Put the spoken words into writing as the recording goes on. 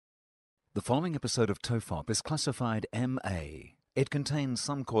The following episode of TOEFOP is classified MA. It contains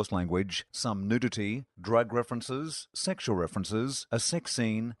some coarse language, some nudity, drug references, sexual references, a sex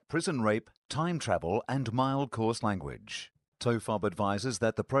scene, prison rape, time travel, and mild coarse language. TOEFOP advises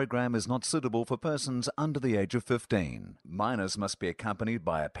that the program is not suitable for persons under the age of 15. Minors must be accompanied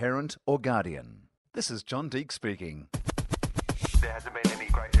by a parent or guardian. This is John Deek speaking. There hasn't been any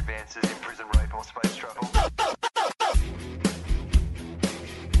great advances in prison rape or space travel.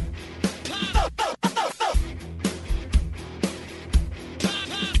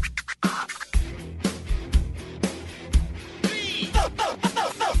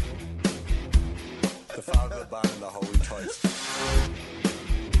 The Father, the Son, and the Holy Toast.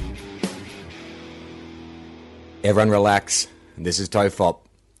 Everyone relax. This is TOEFOP.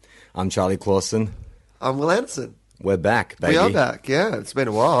 I'm Charlie Clausen. I'm Will Anderson. We're back, baby. We are back, yeah. It's been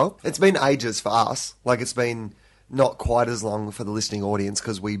a while. It's been ages for us. Like, it's been not quite as long for the listening audience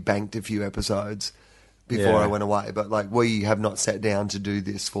because we banked a few episodes before I went away. But, like, we have not sat down to do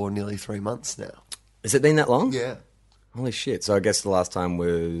this for nearly 3 months now. Has it been that long? Yeah. Holy shit. So I guess the last time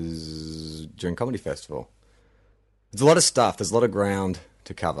was during Comedy Festival. There's a lot of stuff. There's a lot of ground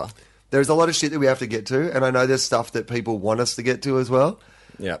to cover. There's a lot of shit that we have to get to, and I know there's stuff that people want us to get to as well.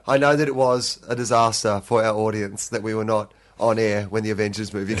 Yeah. I know that it was a disaster for our audience that we were not on air when the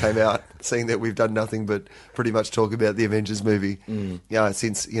Avengers movie came out, seeing that we've done nothing but pretty much talk about the Avengers movie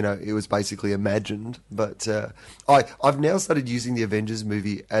since, it was basically imagined. But I've now started using the Avengers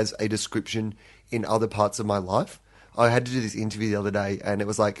movie as a description in other parts of my life. I had to do this interview the other day, and it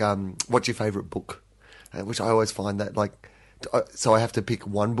was like, what's your favourite book? Which I always find that, like, so I have to pick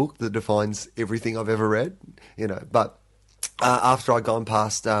one book that defines everything I've ever read, but... after I'd gone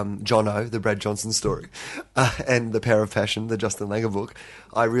past Jono, the Brad Johnson story, and The Power of Passion, the Justin Langer book,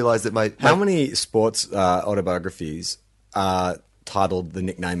 I realised that How many sports autobiographies are titled the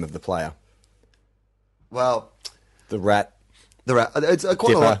nickname of the player? Well... The Rat. It's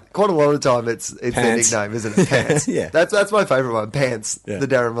quite a lot of time it's their nickname, isn't it? Pants. Yeah. That's my favourite one, Pants, Yeah. the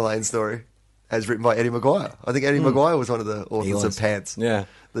Darren Mullane story, as written by Eddie Maguire. I think Eddie Maguire was one of the authors of Pants. Yeah.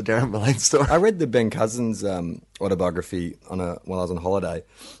 The Darren Mullane story. I read the Ben Cousins autobiography while I was on holiday,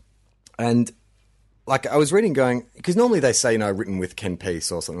 and like I was reading, going because normally they say written with Ken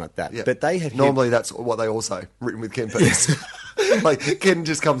Peace or something like that, Yeah. but they had Normally that's what they all say, written with Ken Peace. Like, Ken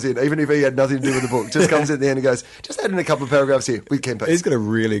just comes in, even if he had nothing to do with the book, just comes in there and he goes, just add in a couple of paragraphs here with Ken Peace. He's got a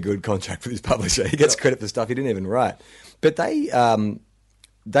really good contract with his publisher. He gets credit for stuff he didn't even write, but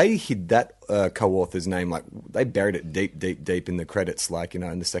they hid that co-author's name, like they buried it deep in the credits, like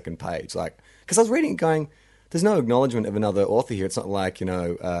in the second page, like because I was reading it going, there's no acknowledgement of another author here. It's not like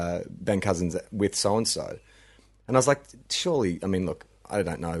Ben Cousins with so and so, and I was like, surely, I mean, look, I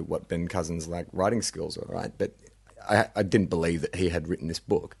don't know what Ben Cousins' like writing skills are, right? But I didn't believe that he had written this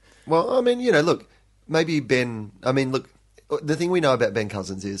book. Well, I mean, look, maybe Ben. I mean, look, the thing we know about Ben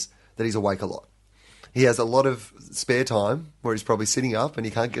Cousins is that he's awake a lot. He has a lot of spare time where he's probably sitting up and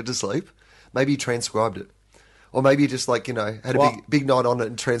he can't get to sleep. Maybe he transcribed it. Or maybe he just had a big night on it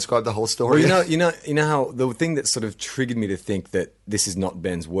and transcribed the whole story. Well, you know how the thing that sort of triggered me to think that this is not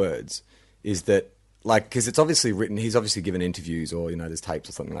Ben's words is that, like, because it's obviously written, he's obviously given interviews or, there's tapes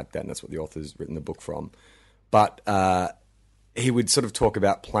or something like that, and that's what the author's written the book from. But he would sort of talk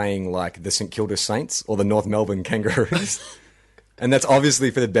about playing like the St Kilda Saints or the North Melbourne Kangaroos. And that's obviously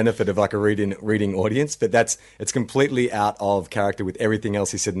for the benefit of like a reading audience, but it's completely out of character with everything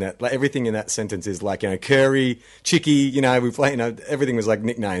else he said in that. Like everything in that sentence is like, Curry, Chicky, we play, everything was like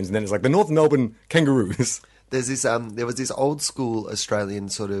nicknames, and then it's like the North Melbourne Kangaroos. There's this, there was this old school Australian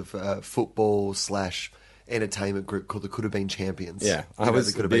sort of football / entertainment group called the Could Have Been Champions. Yeah, I was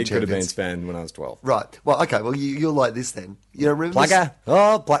a big Could Have Been fan when I was 12. Right. Well, okay. Well, you'll like this then. Remember Plugger?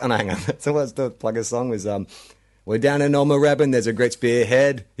 Oh, no, hang on. So what's the Plugger song was, we're down in Omarabin, there's a great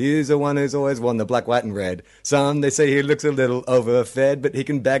spearhead. He's the one who's always won the black, white and red. Some, they say he looks a little overfed, but he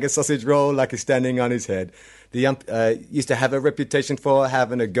can bag a sausage roll like he's standing on his head. The Yump used to have a reputation for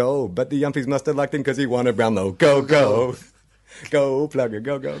having a go, but the Yumpies must have liked him because he won a Brownlow. Go, go. Go, Plugger,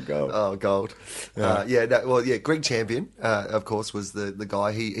 go, go, go. Oh, gold. Greg Champion, of course, was the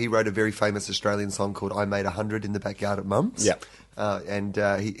guy. He wrote a very famous Australian song called I Made 100 in the Backyard at Mum's. Yeah. And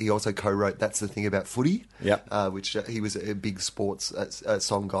he also co-wrote That's the Thing About Footy, which he was a big sports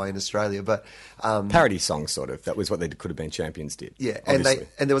song guy in Australia. But parody songs, sort of. That was what they Could Have Been Champions did. Yeah, obviously.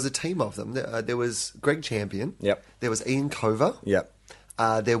 and there was a team of them. There was Greg Champion. Yep. There was Ian Cover. Yep.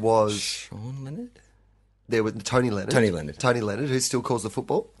 There was Sean Leonard. There was Tony Leonard, who still calls the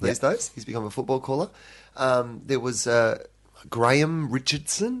football these days. He's become a football caller. There was Graham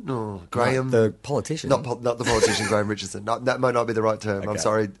Richardson? Or Graham... the politician. Not the politician, Graham Richardson. That might not be the right term. I'm Okay.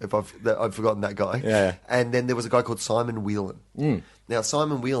 sorry if I've forgotten that guy. Yeah. And then there was a guy called Simon Whelan. Now,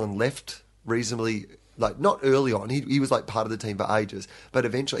 Simon Whelan left reasonably... Like, not early on. He was, like, part of the team for ages. But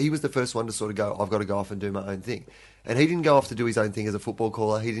eventually, he was the first one to sort of go, I've got to go off and do my own thing. And he didn't go off to do his own thing as a football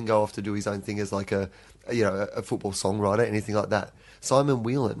caller. He didn't go off to do his own thing as, like, a football songwriter, anything like that. Simon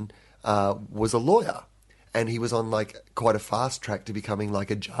Whelan was a lawyer. And he was on, like, quite a fast track to becoming,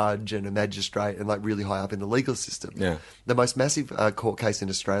 like, a judge and a magistrate and, like, really high up in the legal system. Yeah. The most massive court case in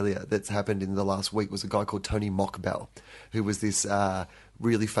Australia that's happened in the last week was a guy called Tony Mockbell, who was this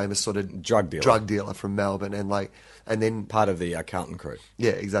really famous sort of Drug dealer. from Melbourne. And then... Part of the Carlton crew.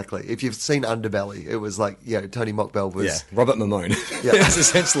 Yeah, exactly. If you've seen Underbelly, it was like, Tony Mockbell was... Yeah, Robert Mamone. Yeah. It's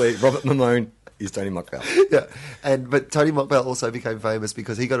essentially Robert Mamone is Tony Mockbell. Yeah, but Tony Mockbell also became famous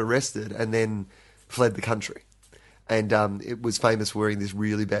because he got arrested and then fled the country. And it was famous wearing this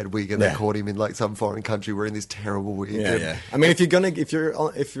really bad wig, and they caught him in like some foreign country wearing this terrible wig. Yeah. I mean, if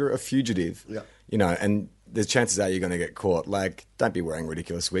you're a fugitive, you know, and the chances are you're going to get caught. Like, don't be wearing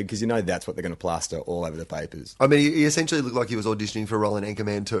ridiculous wig because you know that's what they're going to plaster all over the papers. I mean, he essentially looked like he was auditioning for a role in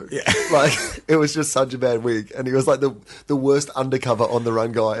Anchorman 2. Yeah. Like, it was just such a bad wig. And he was like the worst undercover on the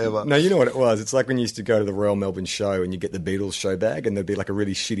run guy ever. No, you know what it was? It's like when you used to go to the Royal Melbourne Show and you get the Beatles show bag and there'd be like a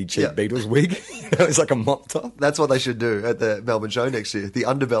really shitty, cheap Beatles wig. It's like a mop top. That's what they should do at the Melbourne Show next year. The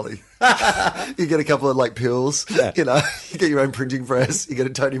underbelly. You get a couple of like pills, you know, you get your own printing press, you get a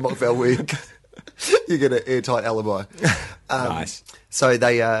Tony Mockbell wig. You get an airtight alibi. Nice. So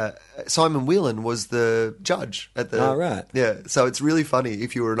Simon Whelan was the judge at the... Oh, right. Yeah, so it's really funny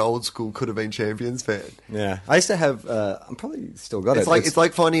if you were an old school Could Have Been Champions fan. Yeah. I used to have, I'm probably still got It's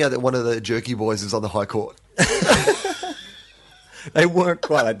like finding out that one of the Jerky Boys is on the High Court. They weren't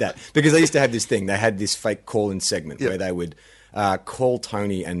quite like that because they used to have this thing. They had this fake call-in segment where they would call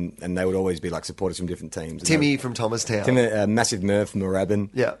Tony and they would always be like supporters from different teams. Timmy from Thomastown. Massive Merv from Moorabbin.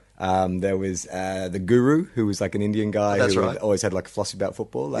 Yeah. There was the Guru, who was like an Indian guy who always had like a philosophy about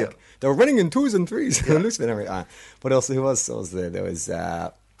football. Like they were running in 2s and 3s. Yeah. What else? Who else was there? There was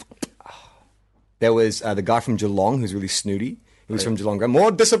the guy from Geelong who's really snooty. He was from Geelong.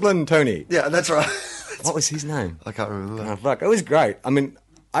 More discipline, Tony. Yeah, that's right. What was his name? I can't remember. Oh, fuck, it was great. I mean,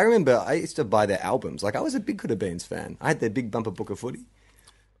 I remember I used to buy their albums. Like I was a big Could Have Beens fan. I had their big bumper book of footy.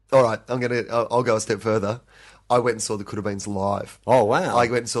 All right, I'll go a step further. I went and saw the Could Have Beens live. Oh, wow. I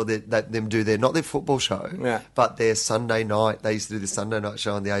went and saw them do not their football show, but their Sunday night. They used to do this Sunday night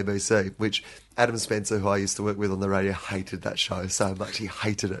show on the ABC, which Adam Spencer, who I used to work with on the radio, hated that show so much. He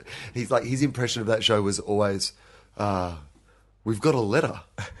hated it. He's like, his impression of that show was always, we've got a letter.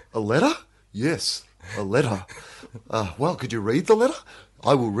 A letter? Yes, a letter. Well, could you read the letter?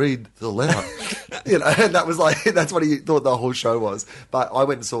 I will read the letter. You know, and that was like, that's what he thought the whole show was. But I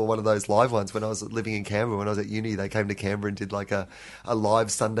went and saw one of those live ones when I was living in Canberra. When I was at uni, they came to Canberra and did like a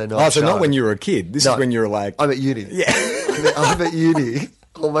live Sunday night show. So not when you were a kid. This is when you were like... I'm at uni. Yeah. I'm at uni.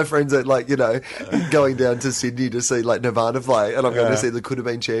 All my friends are like, you know, going down to Sydney to see like Nirvana play, and I'm going to see the Could Have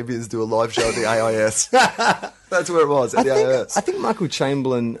Been Champions do a live show at the AIS. That's where it was, at the AIS. I think Michael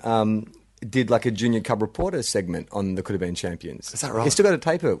Chamberlain did like a Junior Cub Reporter segment on the Could Have Been Champions. Is that right? He still got a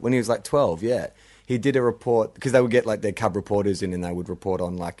tape of it when he was like 12, yeah. He did a report, because they would get like their Cub reporters in and they would report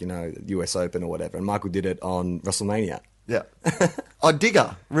on like, you know, US Open or whatever, and Michael did it on WrestleMania. Yeah. Oh,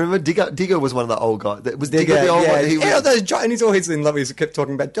 Digger. Remember Digger? Digger was one of the old guys. Was Digger the old one? And he's always in love. He kept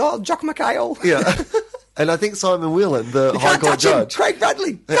talking about Jock McHale. Yeah. And I think Simon Whelan, the High Court judge. Craig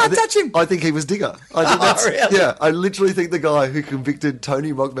Bradley. Can't touch him. I think he was Digger. I think that's, really? Yeah, I literally think the guy who convicted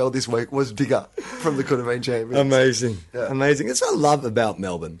Tony Mockbell this week was Digger from the Could Have Been Champions. Amazing. Yeah. Amazing. That's what I love about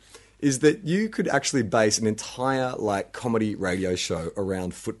Melbourne, is that you could actually base an entire like comedy radio show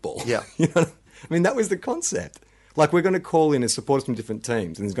around football. Yeah. You know? I mean, that was the concept. Like, we're going to call in as supporters from different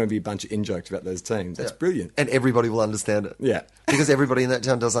teams, and there's going to be a bunch of in-jokes about those teams. That's brilliant. And everybody will understand it. Yeah. Because everybody in that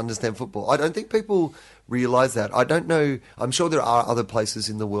town does understand football. I don't think people realise that. I don't know. I'm sure there are other places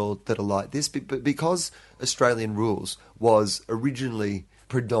in the world that are like this, but because Australian rules was originally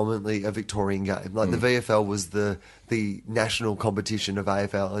predominantly a Victorian game. Like the VFL was the national competition of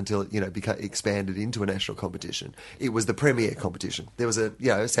AFL until it became expanded into a national competition. It was the premier competition. There was a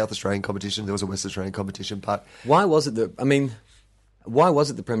South Australian competition, there was a West Australian competition, but why was it the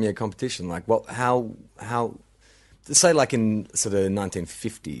premier competition? Like, how say like in sort of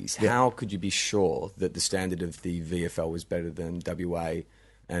 1950s, how could you be sure that the standard of the VFL was better than WA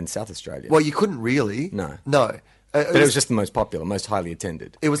and South Australia? Well, you couldn't really. No. But it was just the most popular, most highly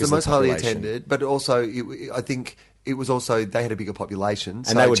attended. It was the because of most highly population. attended, but also I think it was also they had a bigger population,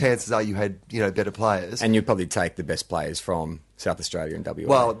 so they would- chances are you had better players. And you'd probably take the best players from South Australia and WA.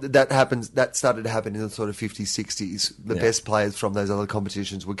 Well, that started to happen in the sort of 50s, 60s. The Yeah. best players from those other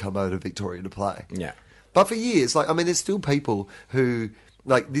competitions would come over to Victoria to play. Yeah. But for years, there's still people who,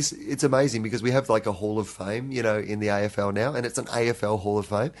 this, it's amazing because we have, a Hall of Fame, in the AFL now, and it's an AFL Hall of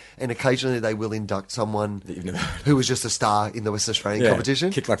Fame, and occasionally they will induct someone That you've never heard of. who was just a star in the Western Australian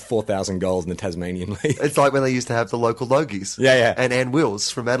competition. Kicked 4,000 goals in the Tasmanian League. It's like when they used to have the local Logies. Yeah, yeah. And Anne Wills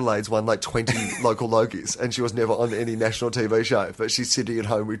from Adelaide's won 20 local Logies, and she was never on any national TV show, but she's sitting at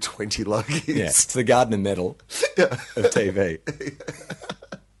home with 20 Logies. Yeah, it's the Gardner Medal of TV.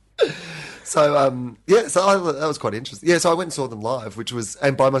 So, that was quite interesting. Yeah, so I went and saw them live,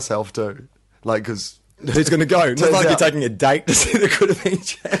 and by myself too. Because, Who's going to go? It's not Turns like you're out- taking a date to see the Could Have Been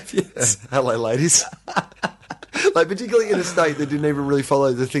Champions. hello ladies. Particularly in a state that didn't even really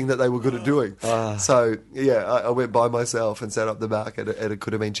follow the thing that they were good at doing. So, yeah, I went by myself and sat up the back at a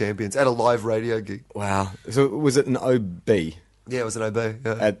Could Have Been Champions, at a live radio gig. Wow. So was it an OB? Yeah, it was an OB.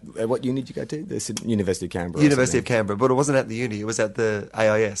 Yeah. At what uni did you go to? The University of Canberra. University of Canberra, but it wasn't at the uni, it was at the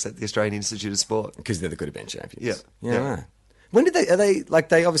AIS, at the Australian Institute of Sport. Because they're the Could Have Been Champions. Yeah. Yeah. Right. When did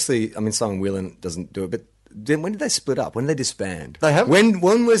they obviously, Simon Whelan doesn't do it, but then when did they split up? When did they disband? They haven't.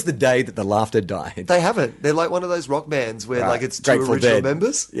 When was the day that the laughter died? They haven't. They're like one of those rock bands where Right. it's two Grateful original Dead.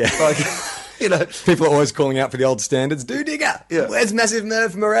 members. Yeah. People People are always calling out for the old standards. Do Digger! Yeah. Where's Massive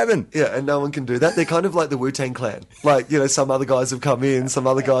Nerve from Moorabbin? Yeah, and no one can do that. They're kind of like the Wu-Tang Clan. Some other guys have come in, some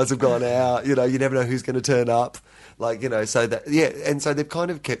other guys have gone out. You never know who's going to turn up. So that, yeah, and so they've kind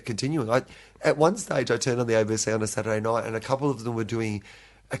of kept continuing. At one stage, I turned on the ABC on a Saturday night, and a couple of them were doing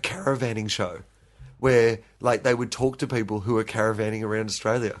a caravanning show where, they would talk to people who are caravanning around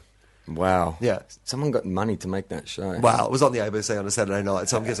Australia. Wow. Yeah. Someone got money to make that show. Wow, it was on the ABC on a Saturday night,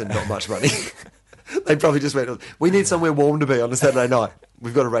 so I'm guessing not much money. They probably just went, we need somewhere warm to be on a Saturday night.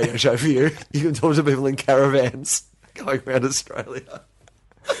 We've got a radio show for you. You can talk to people in caravans going around Australia.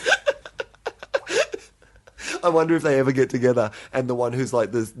 I wonder if they ever get together and the one who's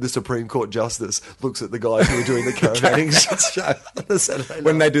the Supreme Court Justice looks at the guys who are doing the caravanning show on the Saturday night.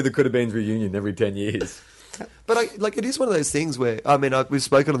 When they do the Could Have Been reunion every 10 years. But it is one of those things where we've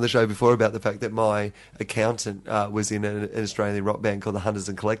spoken on the show before about the fact that my accountant was in an Australian rock band called the Hunters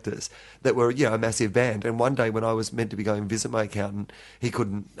and Collectors that were a massive band. And one day when I was meant to be going to visit my accountant, he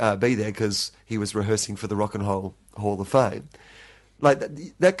couldn't be there because he was rehearsing for the Rock and Roll Hall of Fame.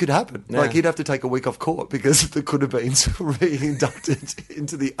 That could happen. Yeah. He'd have to take a week off court because the Could Have Beens were being inducted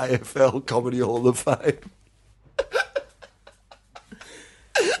into the AFL Comedy Hall of Fame.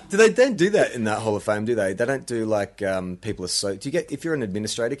 Do they don't do that in that Hall of Fame, do they? They don't do people are so. Do you get if you're an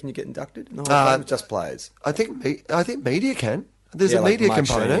administrator, can you get inducted in the Hall of Fame? Or just players. I think media can. There's Yeah, a like media Mike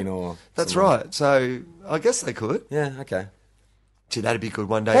component. Sheen or That's someone. right. So I guess they could. Yeah, okay. Gee, that'd be good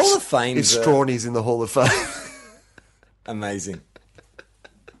one day. Hall of Fame. If Strawny's in the Hall of Fame. Amazing.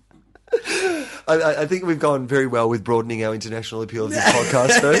 I think we've gone very well with broadening our international appeal of this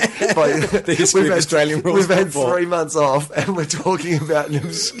podcast, though. The history of Australian rules We've had football. 3 months off, and we're talking about an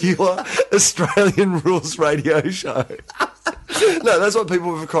obscure Australian rules radio show. No, that's what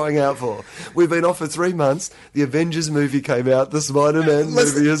people were crying out for. We've been off for 3 months. The Avengers movie came out. The Spider-Man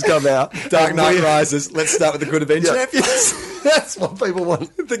movie has come out. Dark and Knight we- Rises. Let's start with the Could Have Been Yeah. Champions. That's what people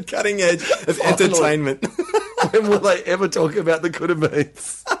want. The cutting edge of Finally. entertainment. When will they ever talk about the Could Have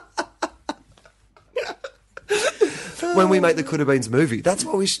Beens? When we make the Could Have Beens movie, that's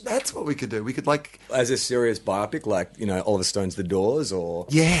what we could do. We could As a serious biopic, Oliver Stone's The Doors, or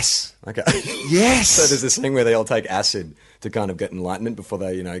yes, okay. yes. So there's this thing where they all take acid to kind of get enlightenment before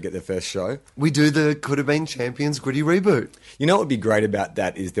they, get their first show. We do the Could Have Been Champions gritty reboot. You know what would be great about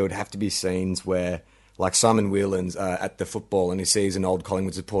that is there would have to be scenes where, like Simon Whelan's at the football and he sees an old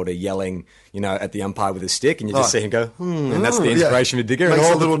Collingwood supporter yelling, at the umpire with a stick, and you just Right. see him go, and that's the yeah. inspiration for Digger. Makes and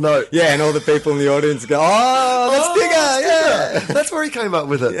a all little the, note. Yeah, and all the people in the audience go, that's Digger, yeah. That's where he came up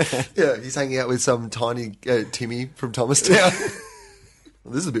with it. Yeah, he's hanging out with some tiny Timmy from Thomastown.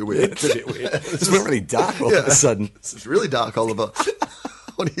 Well, this is a bit weird. It's a bit weird. This went really dark all of a sudden. This is really dark, Oliver.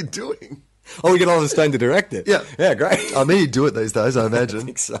 What are you doing? Oh, we get Oliver Stone to direct it. Yeah. Yeah, great. I mean, he'd do it these days, I I imagine.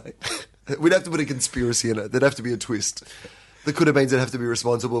 think so. We'd have to put a conspiracy in it. There'd have to be a twist. The Could Have Beens would have to be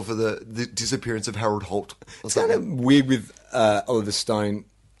responsible for the disappearance of Harold Holt. Or It's kind something. of weird with Oliver Stone.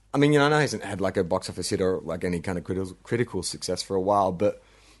 I mean, I know he hasn't had a box office hit or any kind of critical success for a while, but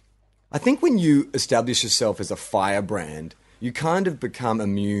I think when you establish yourself as a firebrand, you kind of become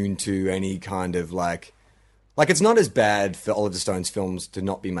immune to any kind of like it's not as bad for Oliver Stone's films to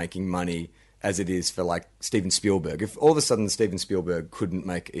not be making money as it is for like Steven Spielberg. If all of a sudden Steven Spielberg couldn't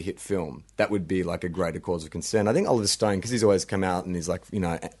make a hit film, that would be like a greater cause of concern. I think Oliver Stone, because he's always come out and he's like,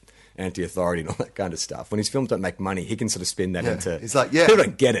 anti-authority and all that kind of stuff. When his films don't make money, he can sort of spin that into... He's like, people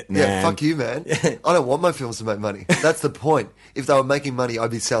don't get it, man. Yeah, fuck you, man. I don't want my films to make money. That's the point. If they were making money,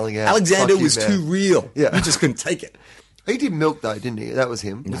 I'd be selling out. Alexander Fuck you, was man. too real. Yeah. You just couldn't take it. He did Milk, though, didn't he? That was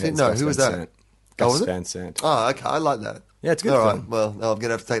him. Was it? No, who was that? Gus was it? Van Sant. Oh, okay. I like that. Yeah, it's a good All right. film. Well, no, I'm going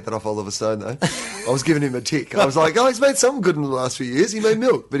to have to take that off Oliver Stone, though. I was giving him a tick. I was like, oh, he's made something good in the last few years. He made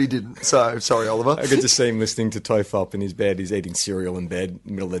Milk, but he didn't. So, sorry, Oliver. I could just see him listening to Tofop in his bed. He's eating cereal in bed in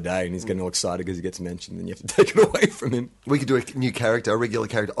the middle of the day, and he's getting all excited because he gets mentioned, and you have to take it away from him. We could do a new character, a regular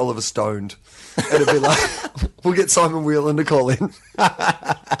character, Oliver Stoned. And it'd be like, we'll get Simon Whelan to call in.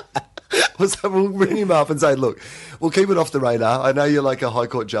 We'll ring him up and say, look, we'll keep it off the radar. I know you're like a high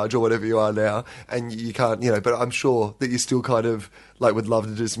court judge or whatever you are now, and you can't, but I'm sure that you still kind of like would love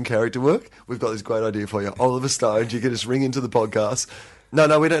to do some character work. We've got this great idea for you. Oliver Stone, you can just ring into the podcast.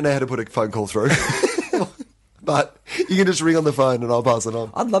 No, we don't know how to put a phone call through. But you can just ring on the phone and I'll pass it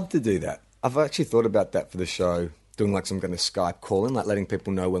on. I'd love to do that. I've actually thought about that for the show, doing like some kind of Skype call-in, like letting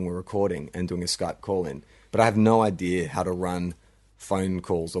people know when we're recording and doing a Skype call-in. But I have no idea how to run phone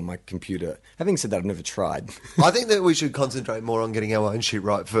calls on my computer. Having said that, I've never tried. I think that we should concentrate more on getting our own shit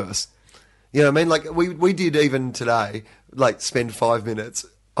right first. You know what I mean? Like, we did even today, like, spend 5 minutes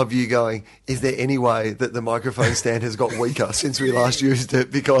of you going, is there any way that the microphone stand has got weaker since we last used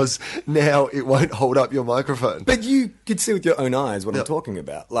it? Because now it won't hold up your microphone. But you could see with your own eyes what I'm talking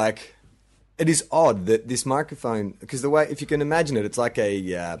about. Like, it is odd that this microphone, because the way, if you can imagine it, it's like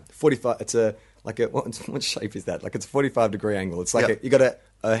a 45, it's a, like a, what shape is that? Like it's a 45-degree angle. It's like you got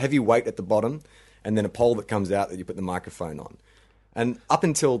a heavy weight at the bottom and then a pole that comes out that you put the microphone on. And up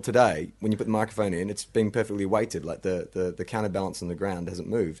until today, when you put the microphone in, it's been perfectly weighted. Like the counterbalance on the ground hasn't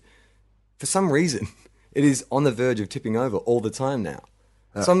moved. For some reason, it is on the verge of tipping over all the time now.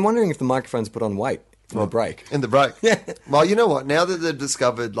 So I'm wondering if the microphone's put on weight in the break. In the break. Yeah. Well, you know what? Now that they've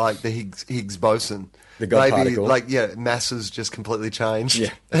discovered like the Higgs boson, The God maybe particle. masses just completely changed. Yeah,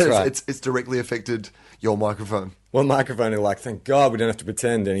 that's right. It's directly affected your microphone. One microphone are like, thank God we don't have to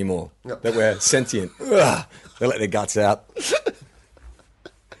pretend anymore that we're sentient. Ugh. They let their guts out.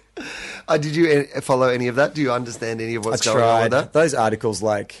 Did you follow any of that? Do you understand any of what's going on with that? Those articles,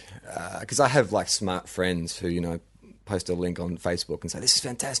 like, because I have like smart friends who, post a link on Facebook and say, this is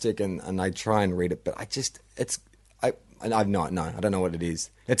fantastic. And I try and read it, but I don't know what it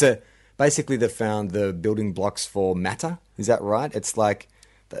is. Basically they found the building blocks for matter. Is that right? It's like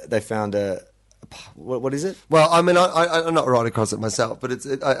they found what is it? Well, I mean, I'm not right across it myself, but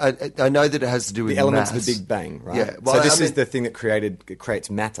I know that it has to do with the elements mass. of the Big Bang, right? Yeah. Well, so this is the thing that creates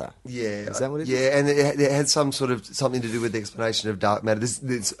matter. Yeah. Is that what it is? Yeah, and it had some sort of something to do with the explanation of dark matter.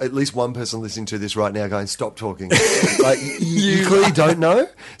 There's at least one person listening to this right now going, stop talking. Like, you clearly don't know,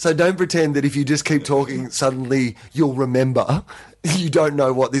 so don't pretend that if you just keep talking, suddenly you'll remember. You don't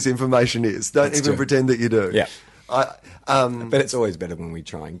know what this information is. Don't even pretend that you do. Yeah. But it's always better when we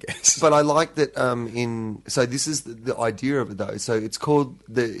try and guess. But I like that so this is the idea of it though. So it's called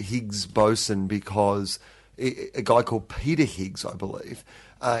the Higgs boson because a guy called Peter Higgs, I believe,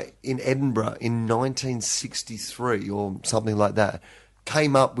 in Edinburgh in 1963 or something like that,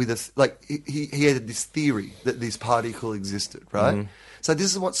 came up with he had this theory that this particle existed, right? Mm-hmm. So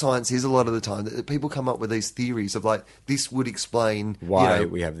this is what science is a lot of the time, that people come up with these theories of like, this would explain why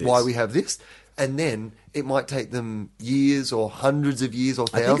we have this. And then it might take them years or hundreds of years or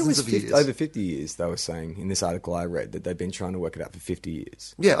thousands of years. Over 50 years, they were saying in this article I read that they've been trying to work it out for 50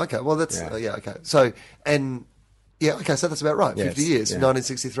 years. Yeah, okay. Well, that's, okay. So, so that's about right. 50 years,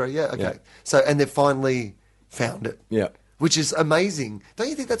 1963, yeah, okay. Yeah. So, and they've finally found it. Yeah. Which is amazing. Don't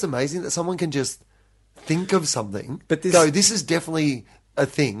you think that's amazing that someone can just think of something, go, this is definitely a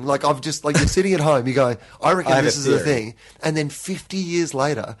thing. Like you're sitting at home, you go, I reckon this is a thing. And then 50 years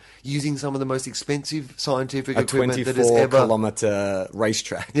later, using some of the most expensive scientific equipment that has ever... 24-kilometre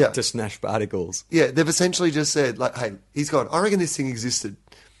racetrack to smash particles. Yeah, they've essentially just said, like, hey, he's gone, I reckon this thing existed.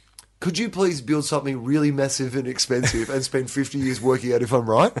 Could you please build something really massive and expensive and spend 50 years working out if I'm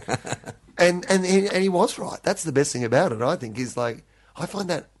right? And he was right. That's the best thing about it, I think, is like, I find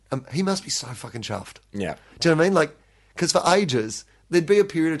that he must be so fucking chuffed. Yeah. Do you know what I mean? Like, because for ages, there'd be a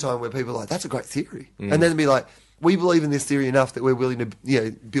period of time where people are like, that's a great theory. And then they'd be like, we believe in this theory enough that we're willing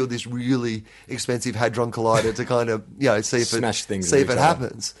to, build this really expensive Hadron Collider to kind of, see if it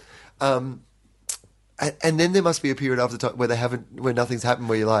happens. And then there must be a period after time where nothing's happened,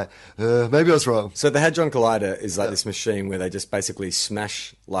 where you're like, maybe I was wrong. So the Hadron Collider is like this machine where they just basically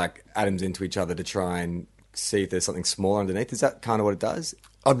smash like atoms into each other to try and see if there's something smaller underneath. Is that kind of what it does?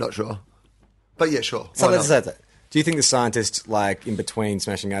 I'm not sure. But yeah, sure. So Why let's not? say that. Do you think the scientists, like, in between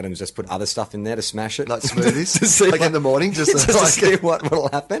smashing atoms, just put other stuff in there to smash it? Like smoothies? To see Like in the morning? Just to like- see what'll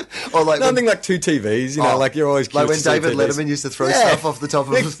happen? Or like Nothing when- like two TVs, you know, like you're always like when curious to see David TVs. Letterman used to throw Yeah, stuff off the top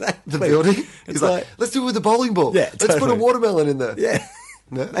of exactly. the building. He's It's like, like- let's do it with a bowling ball. Yeah, Let's put a totally. watermelon in there. Yeah,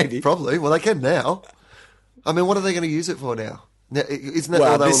 No, maybe. Probably. Well, they can now. I mean, what are they going to use it for now? Isn't that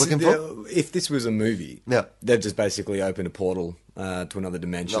all they were looking for? If this was a movie, Yeah. they'd just basically open a portal to another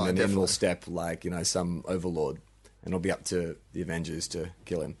dimension, No, and in will definitely. step like some overlord, and it'll be up to the Avengers to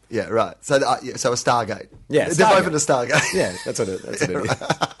kill him. Yeah, right. So, so a Stargate. Yeah, They've Stargate. opened a Stargate. Yeah, that's what it is.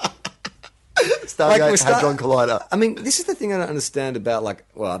 Stargate we're start- Hadron Collider. I mean, this is the thing I don't understand about, like,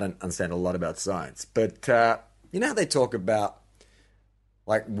 well, I don't understand a lot about science, but you know how they talk about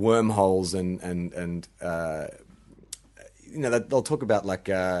like wormholes and you know, they'll talk about like,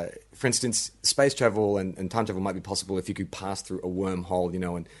 for instance, space travel and time travel might be possible if you could pass through a wormhole, you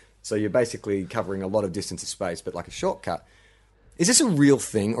know, and so you're basically covering a lot of distance of space, but like a shortcut. Is this a real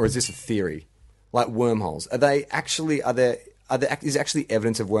thing or is this a theory? Like wormholes, are there is actually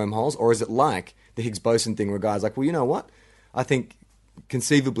evidence of wormholes, or is it like the Higgs boson thing where guys are like, well, you know what? I think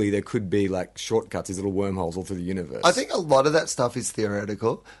conceivably there could be like shortcuts, these little wormholes all through the universe. I think a lot of that stuff is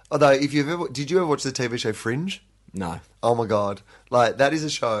theoretical. Although, if did you ever watch the TV show Fringe? No. Oh my god! Like that is a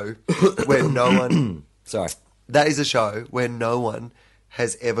show where no one. Sorry. That is a show where no one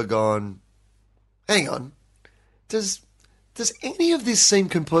has ever gone. Hang on, does any of this seem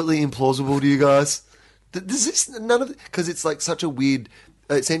completely implausible to you guys? Does this none of it? Because it's like such a weird.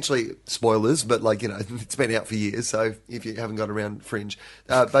 Essentially, spoilers, but like, you know, it's been out for years. So if you haven't got around Fringe,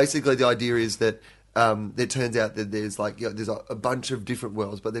 basically the idea is that it turns out that there's like, you know, there's a bunch of different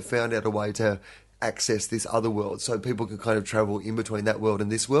worlds, but they found out a way to access this other world, so people can kind of travel in between that world and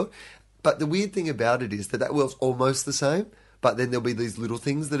this world. But the weird thing about it is that world's almost the same, but then there'll be these little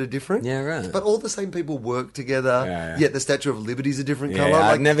things that are different. Yeah, right. But all the same people work together. Yeah. Yet the Statue of Liberty is a different Yeah, color.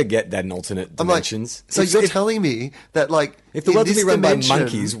 I'd never get that in alternate I'm like, dimensions. so If- you're if- telling me that, like, If the in world can this be run dimension- by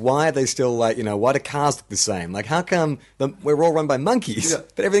monkeys, why are they still like, you know, why do cars look the same? Like, how come we're all run by monkeys, Yeah.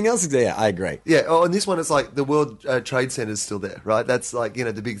 but everything else is there? Yeah, I agree. Yeah, oh, and this one is like the World Trade Center is still there, right? That's like, you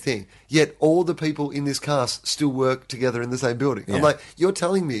know, the big thing. Yet all the people in this cast still work together in the same building. I'm Yeah. like, you're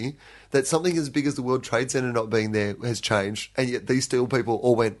telling me that something as big as the World Trade Center not being there has changed, and yet these still people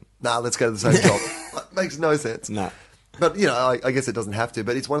all went, nah, let's go to the same job. Like, makes no sense. No. But, you know, I guess it doesn't have to,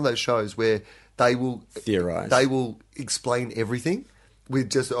 but it's one of those shows where they will Theorise. They will explain everything with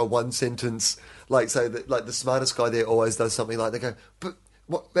just a one sentence, like, say that, like, the smartest guy there always does something like, they go,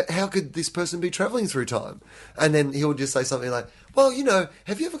 but how could this person be travelling through time? And then he'll just say something like, well, you know,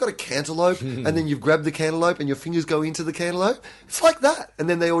 have you ever got a cantaloupe and then you've grabbed the cantaloupe and your fingers go into the cantaloupe? It's like that. And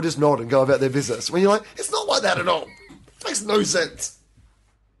then they all just nod and go about their business. When you're like, it's not like that at all. It makes no sense.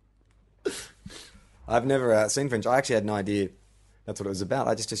 I've never seen Fringe. I actually had no idea that's what it was about.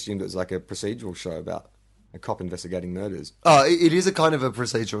 I just assumed it was like a procedural show about a cop investigating murders. Oh, it is a kind of a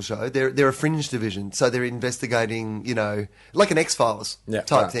procedural show. They're a fringe division, so they're investigating, you know, like an X-Files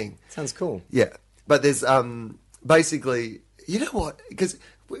type right. thing. Sounds cool. Yeah, but there's basically, you know what? Because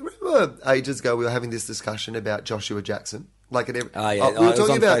we remember ages ago we were having this discussion about Joshua Jackson. Like at every, yeah. we were It was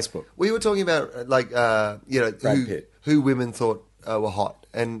talking on about Facebook. we were talking about like you know Brad Pitt. who women thought were hot,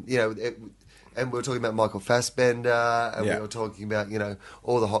 and you know. And we were talking about Michael Fassbender, and Yeah. we were talking about, you know,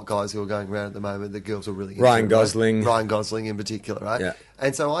 all the hot guys who are going around at the moment. The girls are really into Ryan it, right? Gosling. Ryan Gosling in particular, right? Yeah.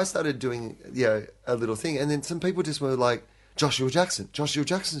 And so I started doing, you know, a little thing, and then some people just were like, Joshua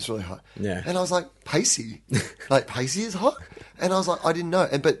Jackson's really hot. Yeah. And I was like, Pacey? Like, Pacey is hot? And I was like, I didn't know.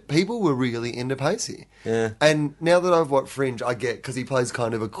 But people were really into Pacey. Yeah. And now that I've watched Fringe, I get, because he plays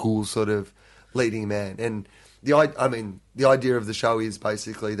kind of a cool sort of leading man. And the idea of the show is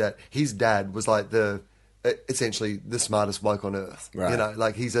basically that his dad was like essentially the smartest bloke on earth. Right. You know,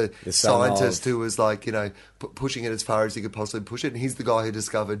 like he's a The son scientist of- who was like, you know, pushing it as far as he could possibly push it. And he's the guy who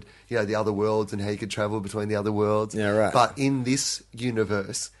discovered, you know, the other worlds and how you could travel between the other worlds. Yeah, right. But in this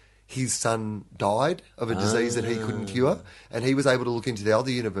universe, his son died of a disease that he couldn't cure. And he was able to look into the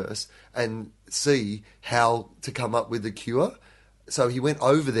other universe and see how to come up with the cure. So he went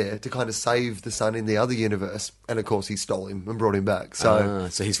over there to kind of save the son in the other universe. And of course, he stole him and brought him back. So.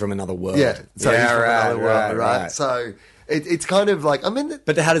 So he's from another world. Yeah, so he's from right, another world, right? right. So it's kind of like, I mean,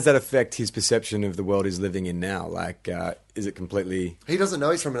 But how does that affect his perception of the world he's living in now? Like, is it completely... he doesn't know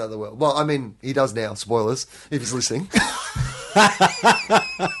he's from another world. Well, I mean, he does now. Spoilers, if he's listening.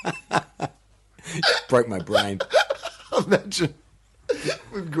 Broke my brain. Imagine.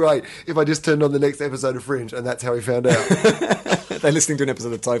 Great. If I just turned on the next episode of Fringe and that's how he found out. They're listening to an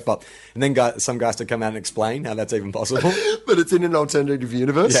episode of Tofop, and then some guys to come out and explain how that's even possible. But it's in an alternative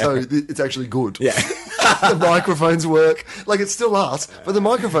universe, Yeah. so it's actually good. Yeah. The microphones work. Like, it's still us, but the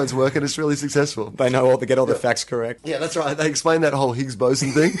microphones work and it's really successful. They get all the facts correct. Yeah, that's right. They explained that whole Higgs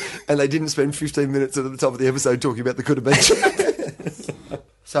boson thing, and they didn't spend 15 minutes at the top of the episode talking about the could have been.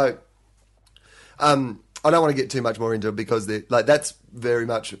 So, I don't want to get too much more into it because that's very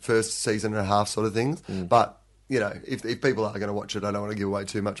much first season and a half sort of things. But, you know, if people are going to watch it, I don't want to give away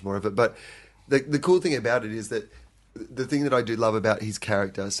too much more of it. But the cool thing about it is that the thing that I do love about his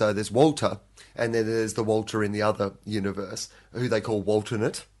character, so there's Walter, and then there's the Walter in the other universe, who they call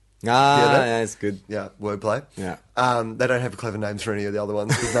Walternate. Ah, Get it? yeah, that's good. Yeah, wordplay. Yeah. They don't have clever names for any of the other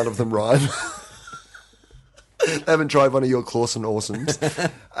ones because none of them rhyme. They haven't tried one of your Clausen Awesomes.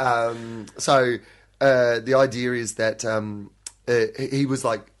 So the idea is that he was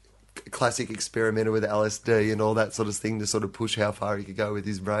like classic experimenter with LSD and all that sort of thing to sort of push how far he could go with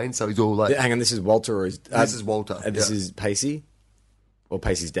his brain. So he's all like... Hang on, this is Walter or This is Walter. This yeah. is Pacey? Or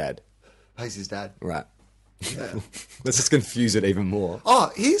Pacey's dad? Pacey's dad. Right. Yeah. Let's just confuse it even more.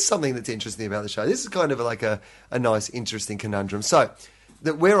 Oh, here's something that's interesting about the show. This is kind of like a nice, interesting conundrum. So,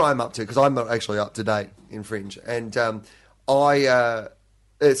 where I'm up to, because I'm not actually up to date in Fringe, and so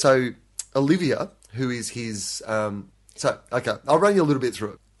Olivia, who is his, okay, I'll run you a little bit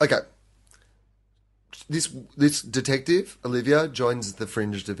through it. Okay. This detective, Olivia, joins the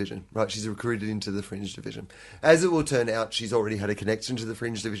Fringe division, right? She's recruited into the Fringe division. As it will turn out, she's already had a connection to the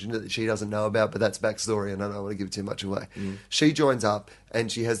Fringe division that she doesn't know about, but that's backstory and I don't want to give too much away. She joins up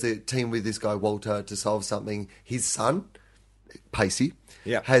and she has the team with this guy, Walter, to solve something. His son, Pacey,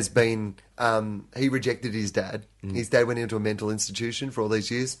 has been, he rejected his dad. His dad went into a mental institution for all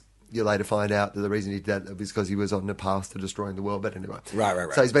these years. You later find out that the reason he did that was because he was on the path to destroying the world. But anyway.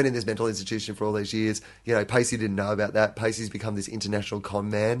 Right. So he's been in this mental institution for all these years. You know, Pacey didn't know about that. Pacey's become this international con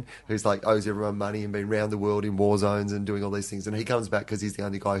man who's like owes everyone money and been around the world in war zones and doing all these things. And he comes back because he's the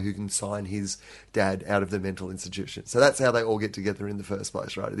only guy who can sign his dad out of the mental institution. So that's how they all get together in the first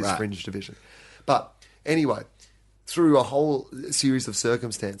place, right? This Fringe division. But anyway, through a whole series of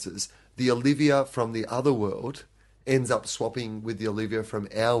circumstances, the Olivia from the other world ends up swapping with the Olivia from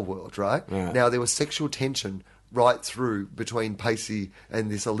our world, right? Now, there was sexual tension right through between Pacey and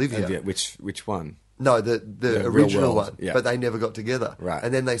this Olivia. Which one? No, the real original world, one. yeah. But they never got together. Right.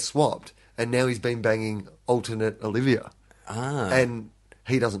 And then they swapped. And now he's been banging alternate Olivia. And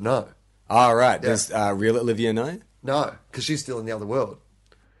he doesn't know. Oh, right. Does real Olivia know? No, because she's still in the other world.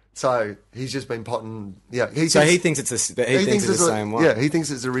 So he's just been potting... Yeah, He thinks it's the same one. Yeah, he thinks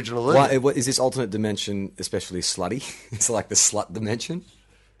it's the original Why, Olivia. is this alternate dimension especially slutty? It's like the slut dimension?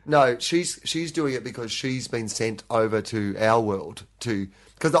 No, she's doing it because she's been sent over to our world to...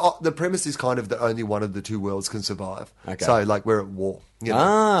 Because the premise is kind of that only one of the two worlds can survive. Okay. So, like, we're at war. You know?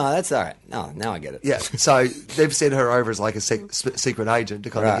 Ah, that's all right. No, now I get it. Yeah, so they've sent her over as like a secret agent to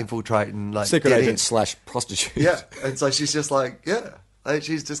kind of infiltrate and like Secret get agent in. / prostitute. Yeah, and so she's just like,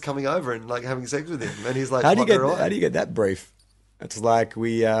 she's just coming over and like having sex with him, and he's like, How do you "What, get that brief? It's like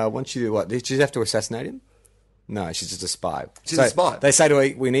we want you to what? Did she have to assassinate him? No, she's just a spy. She's a spy. They say to her,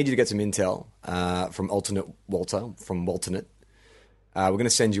 "We need you to get some intel from alternate Walter from Walternate. We're going to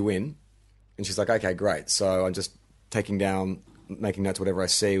send you in." And she's like, "Okay, great." So I'm just making notes, whatever I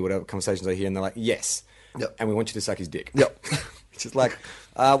see, whatever conversations I hear, and they're like, "Yes." Yep. And we want you to suck his dick. Yep. Which is like,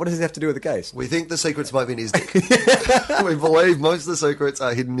 what does it have to do with the case? We think the secrets might be in his dick. We believe most of the secrets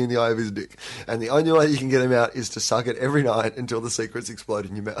are hidden in the eye of his dick, and the only way you can get him out is to suck it every night until the secrets explode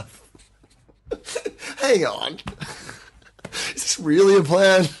in your mouth. Hang on, is this really a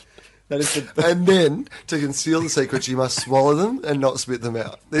plan? That is And then, to conceal the secrets, you must swallow them and not spit them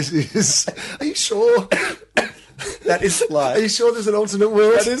out. This is... Are you sure? That is Are you sure there's an alternate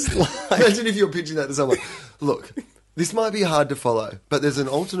world? That is life. Imagine if you're pitching that to someone. Look, this might be hard to follow, but there's an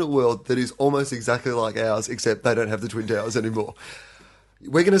alternate world that is almost exactly like ours, except they don't have the Twin Towers anymore.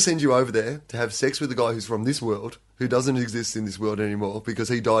 We're going to send you over there to have sex with the guy who's from this world, who doesn't exist in this world anymore because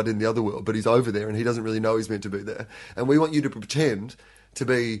he died in the other world, but he's over there and he doesn't really know he's meant to be there. And we want you to pretend to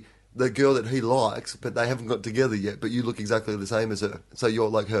be the girl that he likes, but they haven't got together yet, but you look exactly the same as her. So you're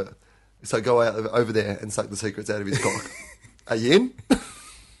like her. So go out over there and suck the secrets out of his cock. Are you in?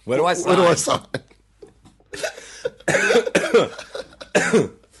 Where do I sign? Where do I sign?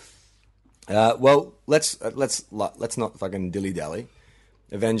 Well, let's not fucking dilly dally.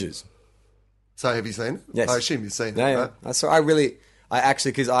 Avengers. So have you seen it? Yes. I assume you've seen it, Yeah. right? So I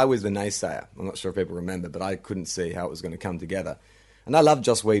actually, because I was the naysayer. I'm not sure if people remember, but I couldn't see how it was going to come together. And I love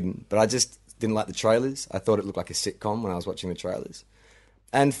Joss Whedon, but I just didn't like the trailers. I thought it looked like a sitcom when I was watching the trailers.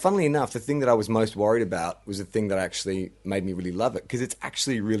 And funnily enough, the thing that I was most worried about was the thing that actually made me really love it, because it's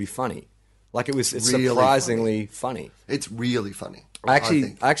actually really funny. Like it's really surprisingly funny. It's really funny. I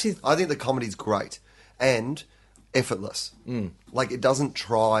think the comedy's great and effortless. Like, it doesn't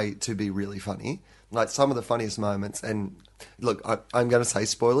try to be really funny. Like, some of the funniest moments, and look, I'm going to say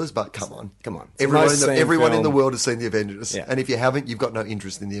spoilers, but come on. Everyone in the world has seen the Avengers, Yeah. and if you haven't, you've got no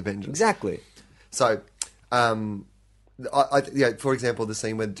interest in the Avengers. Exactly. So, for example, the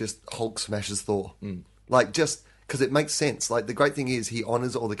scene when just Hulk smashes Thor, like, just because it makes sense. Like, the great thing is he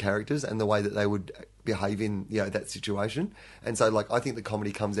honors all the characters and the way that they would behave in that situation, and so, like, I think the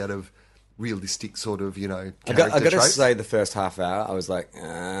comedy comes out of realistic sort of character I got to traits. say, the first half hour, I was like,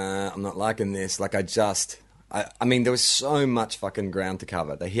 I'm not liking this. Like, I mean, there was so much fucking ground to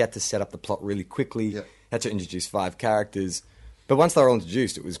cover. He had to set up the plot really quickly. Yeah. Had to introduce 5 characters, but once they were all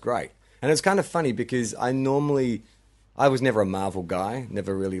introduced, it was great. And it was kind of funny because I was never a Marvel guy.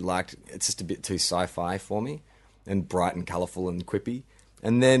 Never really liked. It's just a bit too sci-fi for me, and bright and colourful and quippy.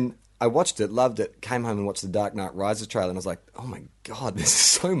 And then I watched it, loved it, came home and watched the Dark Knight Rises trailer, and I was like, oh my God, this is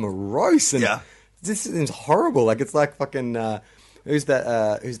so morose, and this is horrible. Like, it's like fucking, who's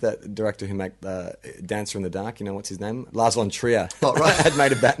that director who made Dancer in the Dark? You know, what's his name? Lars von Trier. Oh, right. Had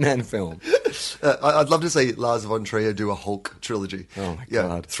made a Batman film. I'd love to see Lars von Trier do a Hulk trilogy. Oh my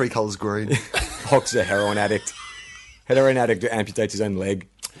God. 3 colours green. Hulk's a heroin addict. Heroin addict who amputates his own leg.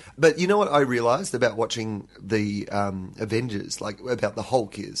 But you know what I realised about watching the Avengers, like, about the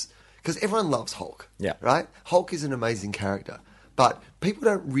Hulk is, because everyone loves Hulk, Yeah. right? Hulk is an amazing character, but people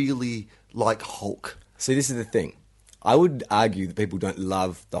don't really like Hulk. See, this is the thing. I would argue that people don't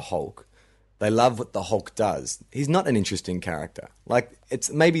love the Hulk. They love what the Hulk does. He's not an interesting character. Like,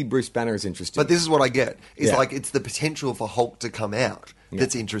 it's maybe Bruce Banner is interesting. But this is what I get. It's Yeah. like, it's the potential for Hulk to come out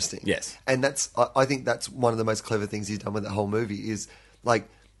that's interesting. Yes. And I think that's one of the most clever things he's done with that whole movie is, like,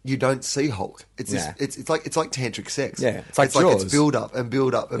 you don't see Hulk. It's Yeah. it's like tantric sex. Yeah, it's like it's Jaws. build up and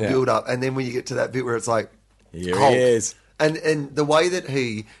build up and Yeah. build up, and then when you get to that bit where it's like, Here Hulk. he is. And the way that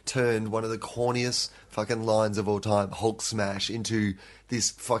he turned one of the corniest fucking lines of all time, Hulk smash, into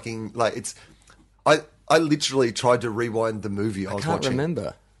this fucking, like, it's, I literally tried to rewind the movie I was Can't watching.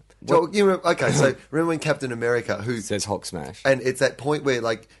 remember. So, okay, so remember when Captain America, who It says Hulk smash. and it's that point where,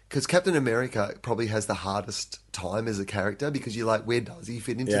 like, because Captain America probably has the hardest time as a character, because you're like, where does he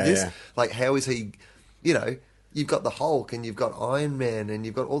fit into Yeah, this? yeah. Like, how is he, you've got the Hulk and you've got Iron Man and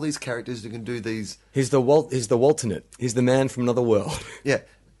you've got all these characters who can do these. He's the Walternate. He's the man from another world. Yeah.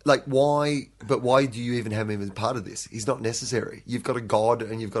 Like, why do you even have him as part of this? He's not necessary. You've got a god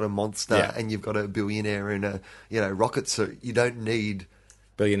and you've got a monster Yeah. and you've got a billionaire in a, rocket suit. You don't need.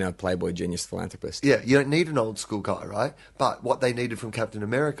 Billionaire, playboy, genius, philanthropist. Yeah, you don't need an old school guy, right? But what they needed from Captain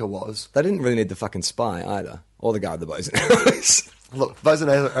America was, They didn't really need the fucking spy either. Or the guy with the bows and arrows. look, bows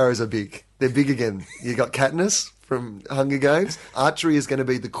and arrows are big. They're big again. You got Katniss from Hunger Games. Archery is going to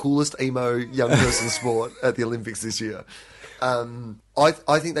be the coolest emo young person sport at the Olympics this year.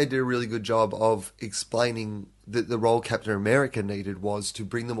 I think they did a really good job of explaining that the role Captain America needed was to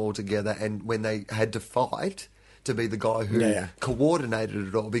bring them all together, and when they had to fight, to be the guy who Yeah. coordinated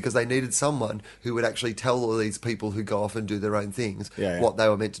it all, because they needed someone who would actually tell all these people who go off and do their own things Yeah, yeah. what they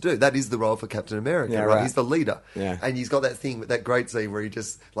were meant to do. That is the role for Captain America, Yeah, right? right. He's the leader. Yeah. And he's got that thing, that great scene where he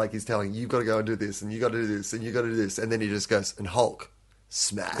just, like, he's telling, you've got to go and do this, and you've got to do this, and you've got to do this, and then he just goes, and Hulk,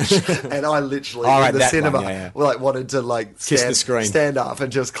 smash. And I literally, Oh, right, in the that cinema, one, yeah. wanted to, like, Kiss the screen. stand up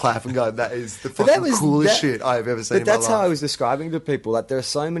and just clap and go, that is the But fucking coolest shit I have ever seen But in my that's how I life. was describing to people. Like, there are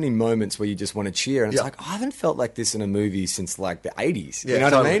so many moments where you just want to cheer, and it's Yeah. like, I haven't felt like this in a movie since like the 80s. Yeah, You know what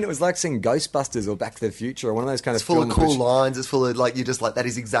totally. I mean? It was like seeing Ghostbusters or Back to the Future or one of those kind It's of full of films cool which- lines. It's full of, like, you're just like, that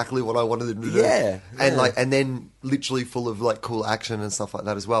is exactly what I wanted them to do. Yeah, And yeah. like, and then literally full of, like, cool action and stuff like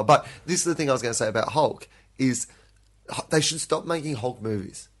that as well. But this is the thing I was going to say about Hulk is they should stop making Hulk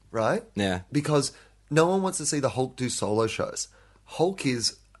movies, right? Yeah. Because no one wants to see the Hulk do solo shows. Hulk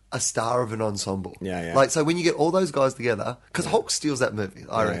is a star of an ensemble. Yeah, yeah. Like, so when you get all those guys together, because Hulk steals that movie,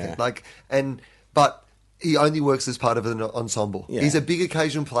 I Yeah, reckon. yeah. Like, but he only works as part of an ensemble. Yeah. He's a big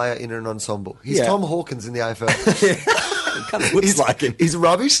occasion player in an ensemble. He's Yeah. Tom Hawkins in the AFL. kind of looks like him. He's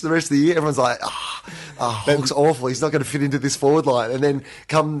rubbish the rest of the year. Everyone's like, Hulk's awful. He's not going to fit into this forward line. And then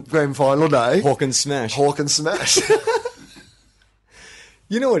come grand final day, Hawkins smash. Hawk and smash.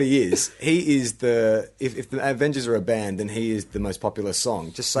 You know what he is? He is if the Avengers are a band, then he is the most popular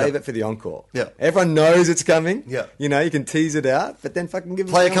song. Just save Yeah. it for the encore. Yeah. Everyone knows it's coming. Yeah. You know, you can tease it out, but then fucking give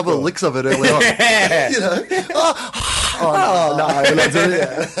us Play a the couple of encore. licks of it early on. You know? Oh, no, we're not doing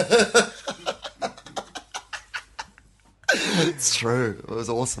that. It's true. It was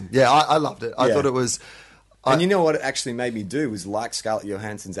awesome. Yeah, I loved it. I Yeah. thought it was... And you know what it actually made me do was like Scarlett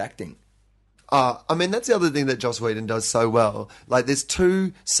Johansson's acting. I mean, that's the other thing that Joss Whedon does so well. Like, there's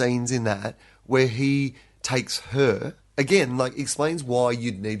 2 scenes in that where he takes her, again, like, explains why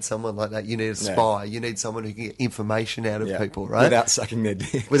you'd need someone like that. You need a spy. You need someone who can get information out of people, right? Without sucking their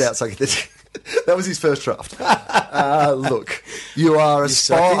dicks. Without sucking their dick. That was his first draft. Look, you are a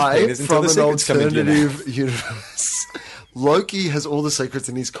spy from an alternative universe. Loki has all the secrets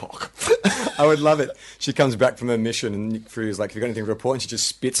in his cock. I would love it. She comes back from her mission and Nick Fury's like, have you got anything to report? And she just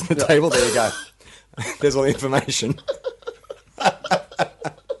spits on the table. There you go. There's all the information.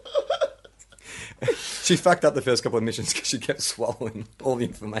 She fucked up the first couple of missions because she kept swallowing all the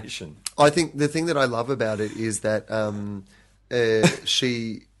information. I think the thing that I love about it is that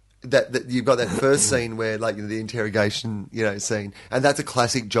that you've got that first scene where, like, the interrogation, scene, and that's a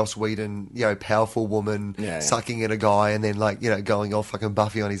classic Joss Whedon, powerful woman sucking in a guy and then, like, going off fucking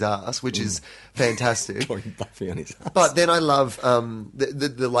Buffy on his ass, which is fantastic. Going Buffy on his ass. But then I love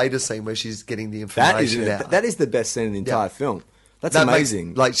the later scene where she's getting the information out. That is the best scene in the entire film. That's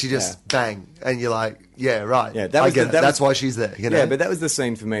amazing. Like, she just bang, and you're like, yeah, right. Yeah, that's why she's there. Yeah, but that was the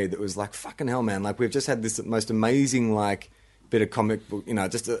scene for me that was like, fucking hell, man. Like, we've just had this most amazing, like, bit of comic book,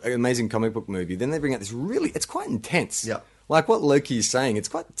 just an amazing comic book movie. Then they bring out this it's quite intense. Yeah. Like what Loki is saying, it's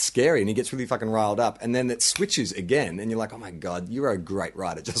quite scary and he gets really fucking riled up. And then it switches again and you're like, oh my God, you're a great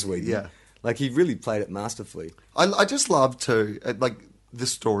writer, Joss Whedon. Yeah. Like he really played it masterfully. I just love too, like, the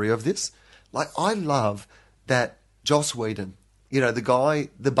story of this. Like, I love that Joss Whedon,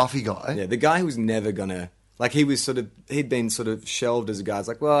 the Buffy guy. Yeah, the guy who was never gonna, like, he'd been sort of shelved as a guy. It's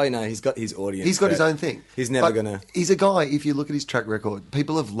like, well, he's got his audience. He's got his own thing. He's never gonna. He's a guy, if you look at his track record,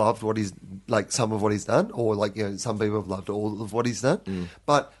 people have loved some of what he's done, or some people have loved all of what he's done.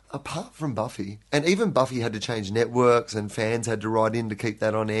 But apart from Buffy, and even Buffy had to change networks and fans had to write in to keep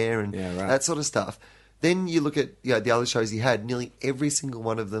that on air and that sort of stuff. Then you look at the other shows he had, nearly every single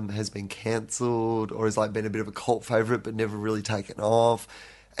one of them has been cancelled or has been a bit of a cult favourite but never really taken off.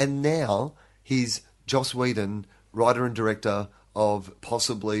 And now he's Joss Whedon, writer and director of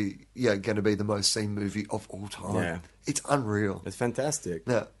possibly going to be the most seen movie of all time. Yeah. It's unreal. It's fantastic.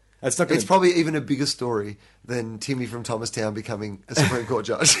 Yeah. It's probably even a bigger story than Timmy from Thomastown becoming a Supreme Court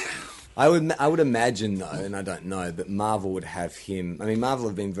judge. I would imagine, though, and I don't know, but Marvel would have him. I mean, Marvel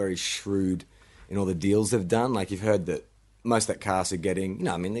have been very shrewd in all the deals they've done. Like, you've heard that most of that cast are getting,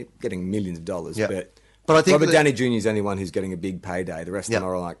 they're getting millions of dollars. Yeah. But I think Robert Downey Jr. is the only one who's getting a big payday. The rest of them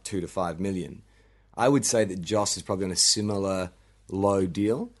are like $2 to $5 million. I would say that Joss is probably on a similar low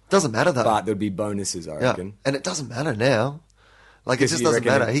deal. Doesn't matter, though. But there'd be bonuses, I reckon. And it doesn't matter now. Like, it just doesn't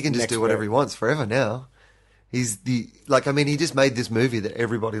matter. He can just do whatever he wants forever now. He's he just made this movie that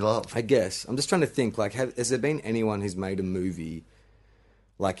everybody loved. I guess. I'm just trying to think, like, has there been anyone who's made a movie,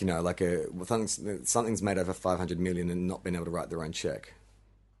 like, something's made over 500 million and not been able to write their own check?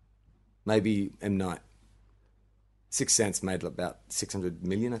 Maybe M. Night. Sixth Sense made about 600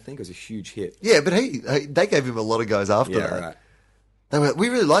 million, I think. It was a huge hit. Yeah, but they gave him a lot of goes after that. Right. They went, we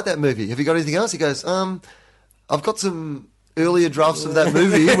really like that movie. Have you got anything else? He goes, I've got some earlier drafts of that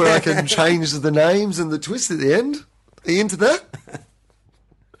movie where I can change the names and the twist at the end. Are you into that?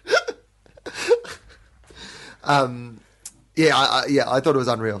 I thought it was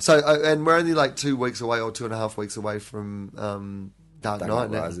unreal. So, and we're only like 2 weeks away or 2.5 weeks away from Dark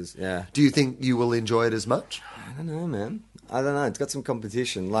Knight now. Rises, yeah. Do you think you will enjoy it as much? I don't know, man. I don't know. It's got some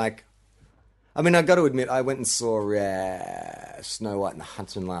competition. Like, I mean, I got to admit, I went and saw Snow White and the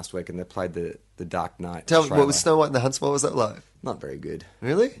Huntsman last week, and they played the Dark Knight. Tell me, what was Snow White and the Huntsman? What was that like? Not very good.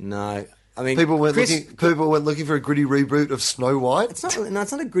 Really? No. I mean, people weren't looking for a gritty reboot of Snow White. It's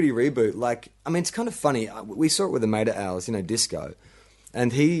not a gritty reboot. Like, I mean, it's kind of funny. We saw it with a mate of ours, Disco,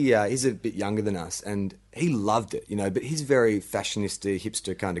 and he's a bit younger than us, and he loved it, But he's very fashionista,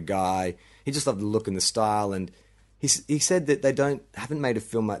 hipster kind of guy. He just loved the look and the style, and he said that they haven't made a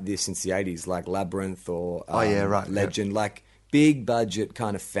film like this since the 80s, like Labyrinth or Legend, like big budget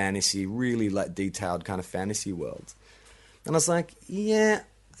kind of fantasy, really like detailed kind of fantasy worlds. And I was like, yeah,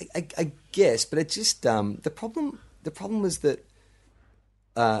 I guess, but it just the problem was that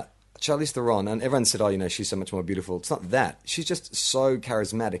Charlize Theron, and everyone said, she's so much more beautiful. It's not that. She's just so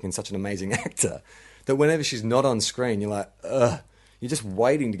charismatic and such an amazing actor that whenever she's not on screen, you're like, ugh. You're just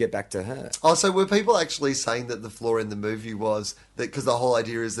waiting to get back to her. Oh, so were people actually saying that the flaw in the movie was that because the whole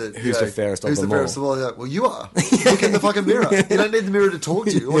idea is that who's the fairest of them all? Who's the fairest of all? Like, well, you are. Look in the fucking mirror. You don't need the mirror to talk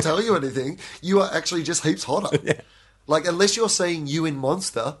to you or tell you anything. You are actually just heaps hotter. Yeah. Like, unless you're seeing you in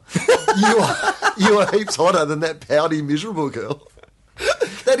Monster, you are heaps hotter than that pouty, miserable girl.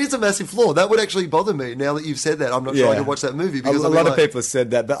 That is a massive flaw. That would actually bother me now that you've said that. I'm not sure I can watch that movie because a lot of people have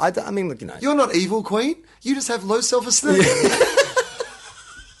said that, but I mean, look, You're not evil, Queen. You just have low self-esteem.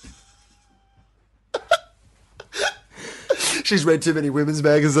 She's read too many women's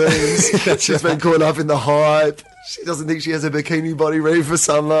magazines. She's been caught up in the hype. She doesn't think she has a bikini body ready for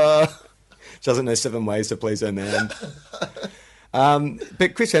summer. She doesn't know 7 ways to please her man.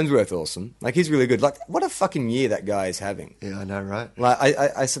 But Chris Hemsworth, awesome. Like, he's really good. Like, what a fucking year that guy is having. Yeah, I know, right? Like,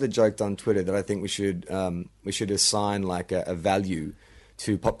 I sort of joked on Twitter that I think we should assign like a value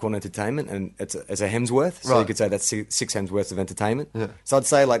to popcorn entertainment, and it's a Hemsworth. So you could say that's 6 Hemsworths of entertainment. Yeah. So I'd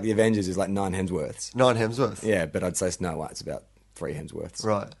say like the Avengers is like 9 Hemsworths. 9 Hemsworth. Yeah, but I'd say Snow White's about 3 Hemsworths.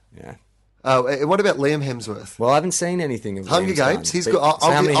 Right. Yeah. Oh, and what about Liam Hemsworth? Well, I haven't seen anything of Hunger Liam's Games. done, He's but- got.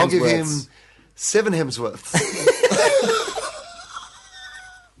 so how many I'll give him Hemsworths? 7 Hemsworths.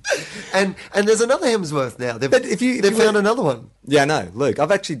 and there's another Hemsworth now. They've found another one. Yeah, no, Luke.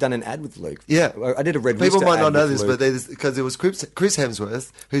 I've actually done an ad with Luke. Yeah. I did a Red People Rooster might not ad know with this, Luke. but because it was Chris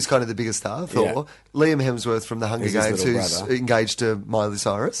Hemsworth, who's kind of the biggest star, Thor. Yeah. Liam Hemsworth from the Hunger He's his Games, little who's brother. engaged to Miley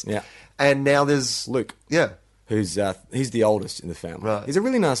Cyrus. Yeah. And now there's Luke. Yeah. Who's he's the oldest in the family. Right. He's a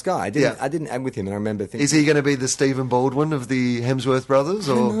really nice guy. I Yeah. didn't ad with him, and I remember thinking, Is he going to be the Stephen Baldwin of the Hemsworth brothers?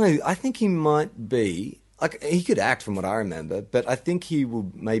 I Or don't know. I think he might be. Like, he could act from what I remember, but I think he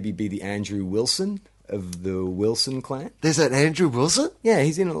will maybe be the Andrew Wilson of the Wilson clan. there's that Andrew Wilson? Yeah,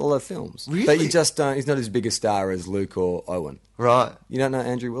 he's in a lot of films. Really? But you just don't. He's not as big a star as Luke or Owen. Right. You don't know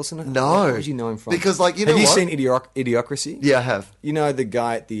Andrew Wilson? No. Where would you know him from? Because, like, you know have you what? seen Idiocracy? Yeah, I have. You know the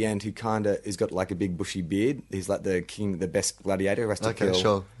guy at the end who kinda has got like a big bushy beard. He's like the king, the best gladiator. Who has to Okay, kill.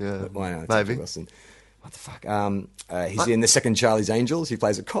 sure, yeah. Why not? Maybe. Wilson. What the fuck? He's in the second Charlie's Angels. He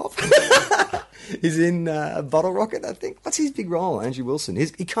plays a cop. He's in Bottle Rocket, I think. What's his big role? Andrew Wilson. He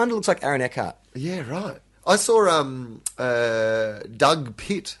kind of looks like Aaron Eckhart. Yeah, right. I saw Doug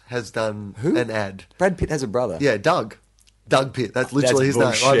Pitt has done an ad. Brad Pitt has a brother. Yeah, Doug Pitt. That's literally his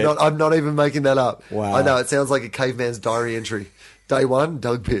bullshit. name. I'm not even making that up. Wow. I know, it sounds like a caveman's diary entry. Day 1,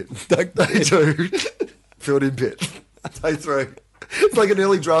 Doug Pitt. Doug Day Pitt. 2, filled in Pitt. Day 3. It's like an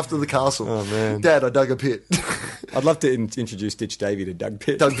early draft of the castle. Oh, man. Dad, I dug a pit. I'd love to introduce Stitch Davy to Doug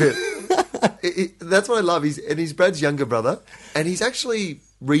Pitt. Doug Pitt. That's what I love. He's Brad's younger brother, and he's actually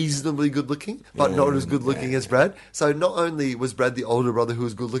reasonably good looking, but not as good looking as Brad. So not only was Brad the older brother who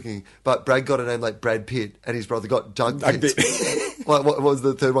was good looking, but Brad got a name like Brad Pitt, and his brother got Doug Pitt. What was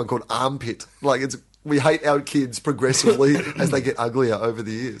the third one called? Armpit. Like, we hate our kids progressively as they get uglier over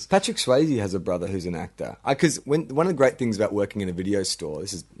the years. Patrick Swayze has a brother who's an actor. Because one of the great things about working in a video store,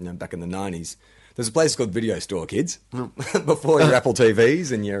 this is back in the 90s, there's a place called Video Store, kids. Before your Apple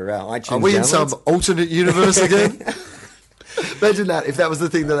TVs and your iTunes Are we in downloads. some alternate universe again? Imagine that, if that was the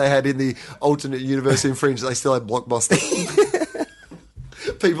thing that they had in the alternate universe in Fringe, they still had Blockbuster.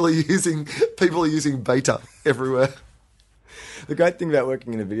 People are using beta everywhere. The great thing about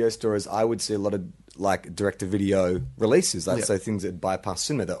working in a video store is I would see a lot of like direct-to-video releases, like so things that bypass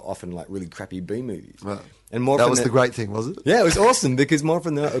cinema that are often like really crappy B movies. Right. And more That often was than- the great thing, was it? Yeah, it was awesome because more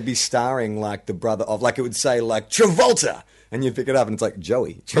often than not it would be starring like the brother of, like it would say like Travolta, and you pick it up and it's like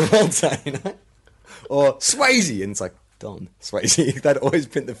Joey Travolta, you know, or Swayze, and it's like Don Swayze. They'd always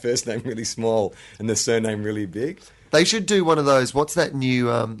print the first name really small and the surname really big. They should do one of those. What's that new?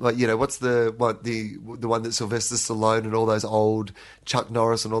 What's the one that Sylvester Stallone and all those old Chuck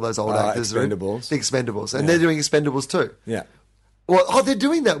Norris and all those old actors are in? Expendables. The Expendables, and they're doing Expendables too. Yeah. Well, they're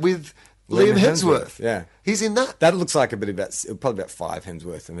doing that with Liam Hemsworth. Yeah. He's in that. That looks like probably about 5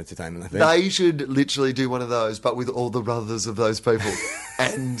 Hemsworth of entertainment, I think. They should literally do one of those, but with all the brothers of those people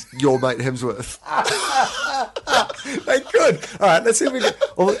and your mate Hemsworth. They could. All right, let's see if we can.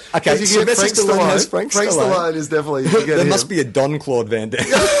 Well, okay, Because you get Sylvester Frank Stallone has Stallone. Frank Frank Stallone. Stallone is definitely. You get There him. must be a Don Claude Van Damme.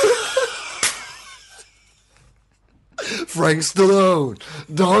 Frank Stallone,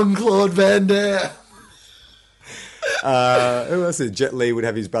 Don Claude Van Damme, Who else is Jet Li would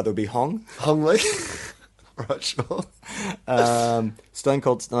have his brother be Hong. Hong Lee. Right, sure. Stone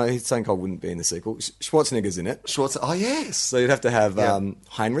Cold. No, Stone Cold wouldn't be in the sequel. Schwarzenegger's in it, Schwarz. Oh yes. so you'd have to have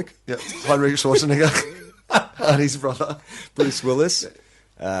Heinrich, Yeah, Heinrich Schwarzenegger and his brother Bruce Willis,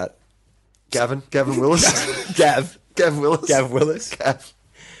 Gavin Willis, Gav Gav Willis. Gav.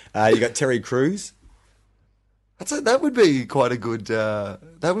 You got Terry Crews. That would be quite a good.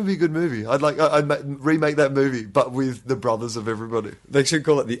 That would be a good movie. I'd remake that movie, but with the brothers of everybody. They should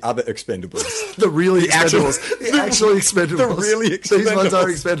call it the Other Expendables. The really actual- expendables. The actually expendables. the really These ones are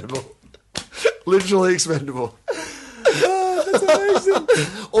Expendables. expendable. Literally expendable. That's amazing.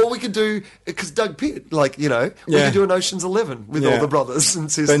 Or we could do, because Doug Pitt, we Yeah. could do an Ocean's 11 with all Yeah. the brothers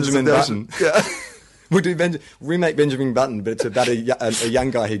and sisters. Benjamin of the Ocean. Button. Yeah. We'll do remake Benjamin Button, but it's about a young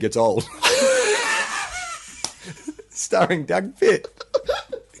guy who gets old. Starring Doug Pitt.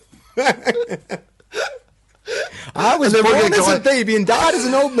 I was And then we'll born get as a Guy- baby and died as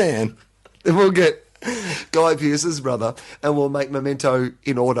an old man. Then we'll get Guy Pearce's brother, and we'll make Memento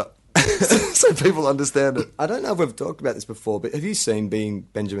in order, so people understand it. I don't know if we've talked about this before, but have you seen Being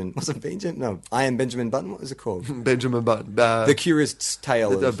Benjamin? Was it Benjamin? No, I Am Benjamin Button. What was it called? Benjamin Button. The Curious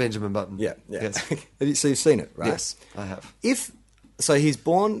Tale of Benjamin Button. Yeah. Yes. So you've seen it, right? Yes, I have. So he's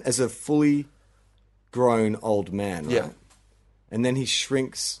born as a fully grown old man, right? Yeah. And then he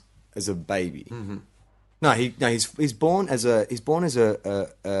shrinks as a baby. Mm-hmm. He's born as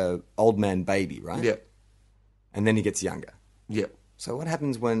a old man baby, right? Yeah. And then he gets younger. Yeah. So what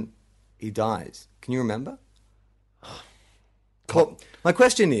happens when he dies? Can you remember? Well, my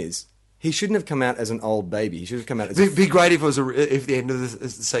question is, he shouldn't have come out as an old baby. He should have come out as It'd be great if it was if the end of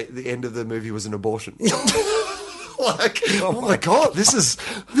the end of the movie was an abortion. Like, oh my god, this is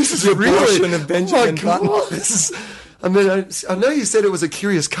The really abortion of Benjamin Button. This is. I mean, I know you said it was a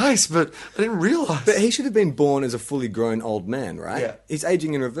curious case, but I didn't realise. But he should have been born as a fully grown old man, right? Yeah. He's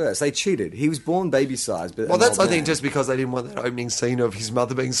aging in reverse. They cheated. He was born baby sized, but Well, an that's old I think man. just because they didn't want that opening scene of his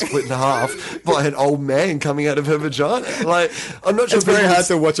mother being split in half by an old man coming out of her vagina. Like, I'm not sure. It's very people- hard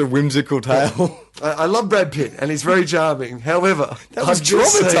to watch a whimsical tale. I love Brad Pitt, and he's very charming. However, That was I've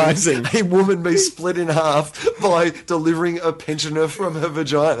just seen traumatising. a woman be split in half by delivering a pensioner from her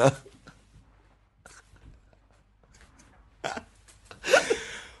vagina.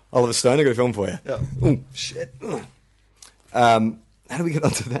 Oliver Stone, I got a film for you. Yeah. Ooh, shit. How do we get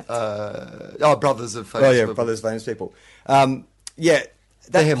onto that? Brothers of Famous People. Brothers, famous people. That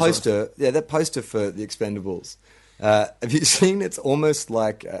Hemsworth. poster. Yeah, that poster for the Expendables. Have you seen? It's almost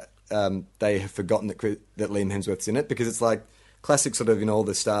like they have forgotten that Liam Hemsworth's in it, because it's like classic sort of, all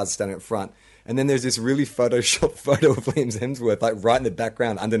the stars standing up front, and then there's this really photoshopped photo of Liam Hemsworth like right in the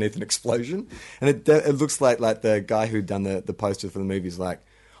background underneath an explosion, and it looks like the guy who'd done the poster for the movie is like,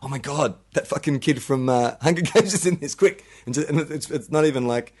 oh my god, that fucking kid from Hunger Games is in this, quick. And it's not even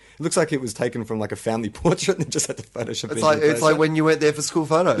like, it looks like it was taken from like a family portrait and just had to Photoshop It's like when you went there for school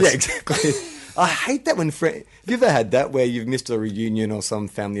photos. Yeah, exactly. I hate that when have you ever had that where you've missed a reunion or some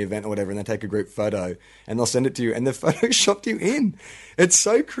family event or whatever, and they take a group photo and they'll send it to you and they've photoshopped you in? It's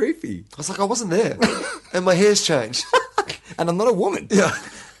so creepy. I was like, I wasn't there, and my hair's changed. And I'm not a woman. Yeah.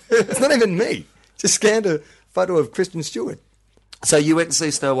 It's not even me. Just scanned a photo of Kristen Stewart. So you went to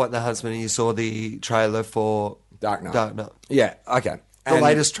see Snow White and the Huntsman, and you saw the trailer for Dark Knight. Dark Knight. Yeah, okay. The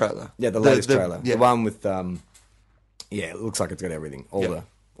latest trailer. Yeah, the latest trailer. Yeah. The one with it looks like it's got everything.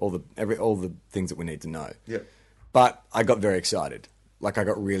 All the things that we need to know. Yeah. But I got very excited. Like, I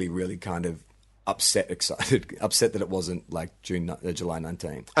got really, really kind of upset that it wasn't like July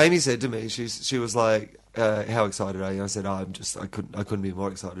 19th. Amy said to me, she was like, "How excited are you?" I said, I couldn't be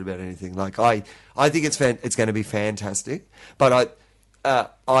more excited about anything. Like, I think it's going to be fantastic. But the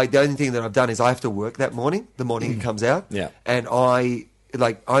only thing that I've done is I have to work that morning, the morning it comes out. Yeah. And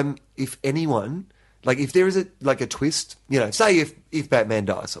if anyone, like, if there is a twist, say if Batman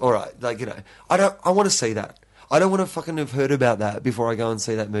dies, all right, I want to see that. I don't want to fucking have heard about that before I go and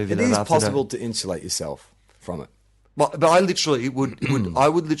see that movie. It that is afternoon. possible to insulate yourself from it. But I literally would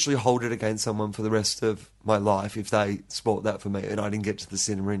literally hold it against someone for the rest of my life if they spoilt that for me and I didn't get to the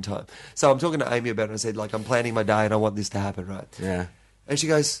cinema in time. So I'm talking to Amy about it and I said, like, I'm planning my day and I want this to happen, right? Yeah. And she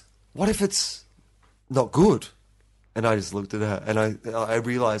goes, what if it's not good? And I just looked at her and I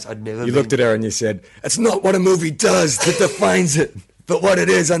realised I'd never You looked at her and you said, "It's not what a movie does that defines it, but what it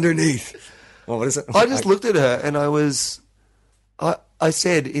is underneath." Well, what is it? I just looked at her and I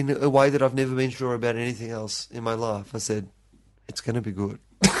said, in a way that I've never been sure about anything else in my life, I said, it's going to be good.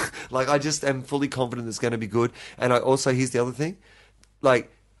 Like, I just am fully confident it's going to be good. And here's the other thing.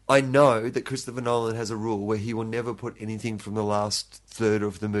 Like, I know that Christopher Nolan has a rule where he will never put anything from the last third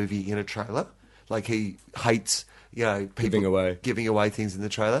of the movie in a trailer. Like, he hates, people giving away things in the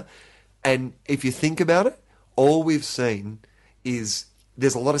trailer. And if you think about it, all we've seen is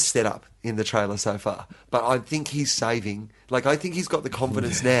there's a lot of setup in the trailer so far, but I think he's saving. Like, I think he's got the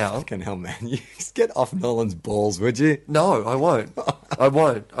confidence now. Fucking hell, man! You just get off Nolan's balls, would you? No, I won't. I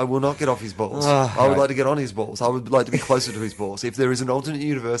won't. I will not get off his balls. I would like to get on his balls. I would like to be closer to his balls. If there is an alternate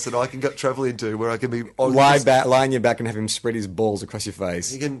universe that I can travel into where I can be Lie on your back and have him spread his balls across your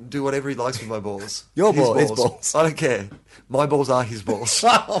face. He can do whatever he likes with my balls. Your His ball, his balls. I don't care. My balls are his balls.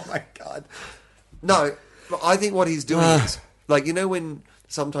 Oh my god! No, but I think what he's doing is, like, when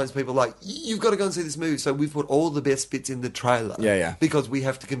sometimes people are like, you've got to go and see this movie, so we've put all the best bits in the trailer. Yeah. Because we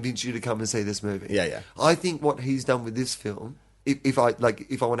have to convince you to come and see this movie. Yeah. I think what he's done with this film, if I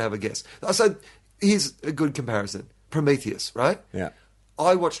want to have a guess. So here's a good comparison. Prometheus, right? Yeah.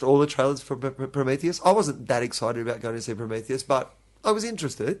 I watched all the trailers for Prometheus. I wasn't that excited about going to see Prometheus, but I was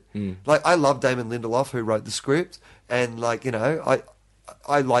interested. Like, I love Damon Lindelof, who wrote the script, and, like, you know,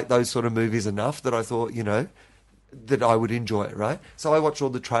 I like those sort of movies enough that I thought, you know, that I would enjoy it, right? So I watched all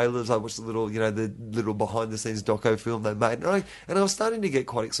the trailers, I watched the little behind-the-scenes doco film they made, and I was starting to get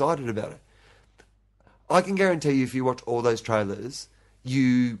quite excited about it. I can guarantee you, if you watch all those trailers,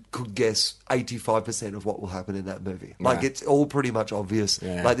 you could guess 85% of what will happen in that movie. Like, it's all pretty much obvious.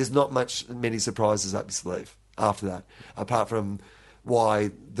 Yeah. Like, there's not many surprises up your sleeve after that, apart from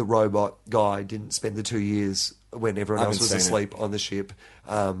why the robot guy didn't spend the 2 years when everyone else was asleep on the ship.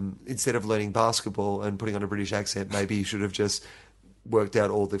 Instead of learning basketball and putting on a British accent, maybe you should have just worked out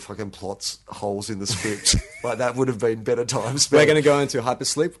all the fucking holes in the script. Like, that would have been better time spent. We're going to go into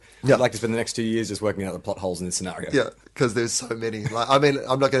hypersleep. Yeah. I'd like to spend the next 2 years just working out the plot holes in this scenario. Yeah, because there's so many. Like, I mean,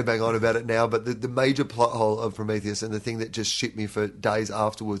 I'm not going to bang on about it now, but the major plot hole of Prometheus, and the thing that just shit me for days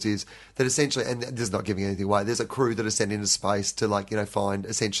afterwards, is that essentially, and this is not giving anything away, there's a crew that are sent into space to, like, you know, find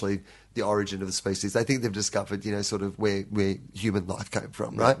essentially the origin of the species. They think they've discovered, you know, sort of where human life came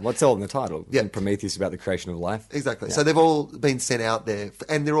from, right? What's all in the title? Yeah. Prometheus, about the creation of life. Exactly. Yeah. So they've all been sent out there,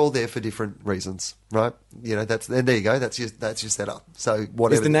 and they're all there for different reasons, right? You know, and there you go. That's your setup. So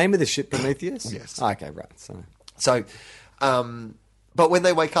whatever. Is the name of the ship Prometheus? Yes. Oh, okay, right. So, but when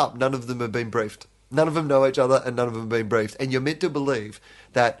they wake up, none of them have been briefed. None of them know each other, and none of them have been briefed. And you're meant to believe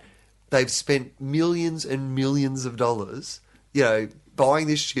that they've spent millions and millions of dollars, you know, buying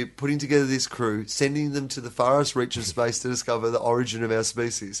this ship, putting together this crew, sending them to the farthest reach of space to discover the origin of our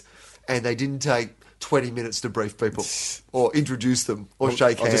species, and they didn't take 20 minutes to brief people or introduce them or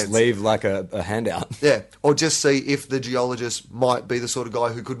shake I'll hands. just leave like a handout. Yeah, or just see if the geologist might be the sort of guy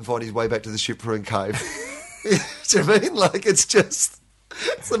who couldn't find his way back to the shipwreck cave. Do you know what I mean? Like, it's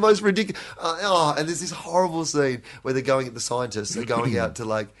the most ridiculous. And there's this horrible scene where the scientists are going out to,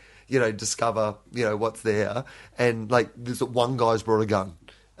 like, you know, discover, you know, what's there. And, like, there's one guy's brought a gun.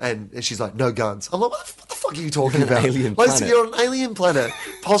 And she's like, no guns. I'm like, what the fuck are you talking about? Alien Like, planet. so you're on an alien planet,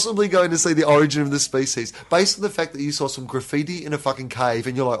 possibly going to see the origin of the species, based on the fact that you saw some graffiti in a fucking cave,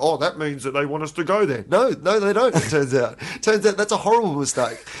 and you're like, oh, that means that they want us to go there. No, they don't, it turns out. Turns out that's a horrible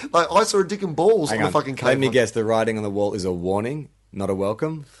mistake. Like, I saw a dick and balls on the fucking cave. Let me guess, the writing on the wall is a warning, not a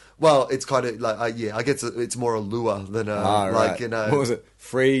welcome? Well, it's kind of like, I guess it's more a lure than a, like, right. you know. What was it?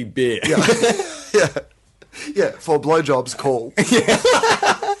 Free beer. Yeah. Yeah, for blowjobs, call.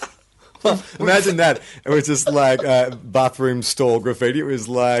 Imagine that. It was just like bathroom stall graffiti. It was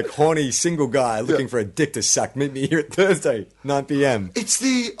like horny single guy looking for a dick to suck. Meet me here at Thursday, 9 p.m. It's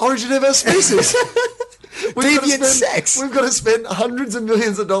the origin of our species. Deviant sex. We've got to spend hundreds of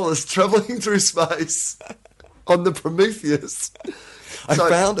millions of dollars travelling through space on the Prometheus. I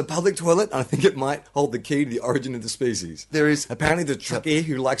found a public toilet, and I think it might hold the key to the origin of the species. There is... Apparently the truckee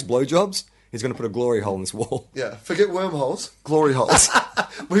who likes blowjobs is going to put a glory hole in this wall. Yeah, forget wormholes, glory holes.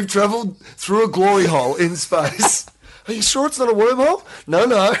 We've travelled through a glory hole in space. Are you sure it's not a wormhole? No,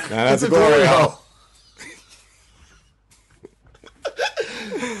 that's it's a glory hole.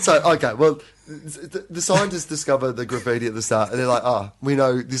 So, okay, well, the scientists discover the graffiti at the start, and they're like, we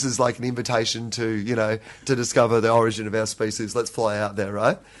know this is like an invitation to, you know, to discover the origin of our species. Let's fly out there,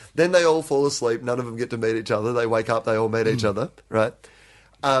 right? Then they all fall asleep. None of them get to meet each other. They wake up, they all meet each other, right?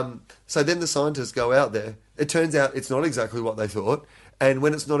 So then the scientists go out there. It turns out it's not exactly what they thought. And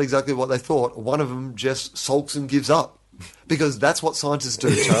when it's not exactly what they thought, one of them just sulks and gives up. Because that's what scientists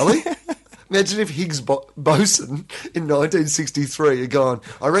do, Charlie. Imagine if Higgs boson in 1963 had gone,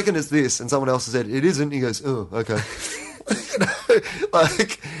 I reckon it's this, and someone else has said, it isn't. He goes, oh, okay. You know,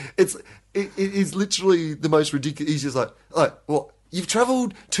 like, it is literally the most ridiculous. He's just like, well, you've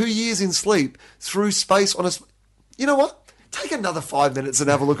travelled 2 years in sleep through space on a... You know what? Take another 5 minutes and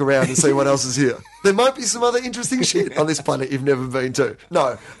have a look around and see what else is here. There might be some other interesting shit on this planet you've never been to.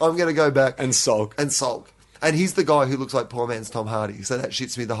 No, I'm going to go back... And sulk. And he's the guy who looks like poor man's Tom Hardy. So that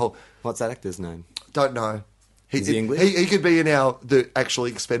shits me the whole... What's that actor's name? Don't know. Is he English? He could be in the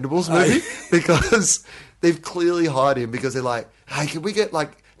actually Expendables movie because they've clearly hired him because they're like, hey, can we get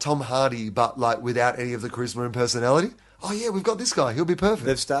like Tom Hardy but like without any of the charisma and personality? Oh yeah, we've got this guy. He'll be perfect.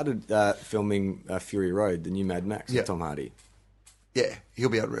 They've started filming Fury Road, the new Mad Max with Tom Hardy. Yeah, he'll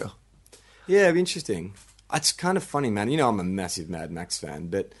be unreal. Yeah, it'd be interesting. It's kind of funny, man. You know I'm a massive Mad Max fan,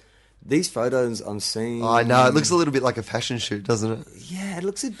 but these photos I'm seeing... I know, it looks a little bit like a fashion shoot, doesn't it? Yeah,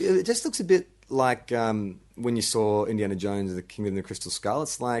 it just looks a bit like when you saw Indiana Jones, The Kingdom of the Crystal Skull.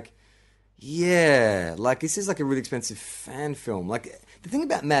 It's like, yeah, like this is like a really expensive fan film. Like, the thing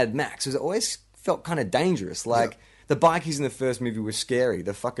about Mad Max was it always felt kind of dangerous. Like, the bikies in the first movie were scary.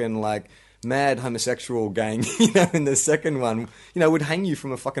 The fucking, like, mad homosexual gang, you know, in the second one, you know, would hang you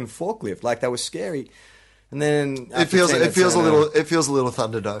from a fucking forklift. Like, they were scary. And then It feels a little Thunderdome. It feels a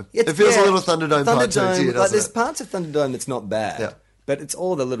little Thunderdome part 2 to you, like, doesn't there's it? parts of Thunderdome that's not bad. Yeah. But it's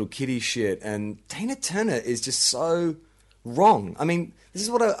all the little kiddie shit. And Tina Turner is just so wrong. I mean, this is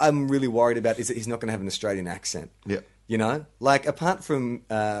what I'm really worried about, is that he's not going to have an Australian accent. Yeah. You know? Like, apart from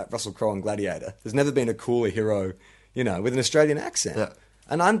Russell Crowe and Gladiator, there's never been a cooler hero, you know, with an Australian accent. Yeah.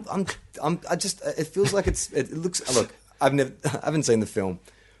 And I just, it feels like it looks, look, I haven't seen the film,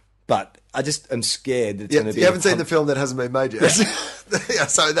 but I just am scared that it's going to be... You haven't seen the film that hasn't been made yet. Yeah,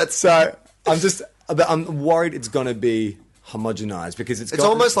 so that's... So, I'm worried it's going to be homogenized, because it's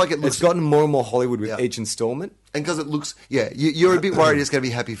almost like it looks... It's gotten more and more Hollywood with Yeah. each installment. And because it looks... Yeah, you're a bit worried it's going to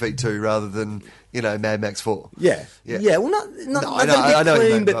be Happy Feet 2 rather than, you know, Mad Max 4. Yeah. Yeah. Well, not No, I know what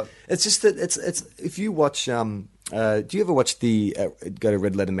you mean, but but- it's just that it's if you watch do you ever watch the go to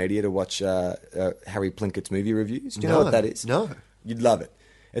Red Letter Media to watch Harry Plinkett's movie reviews? Do you know No, what that is? no. You'd love it.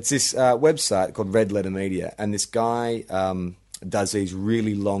 It's this website called Red Letter Media, and this guy does these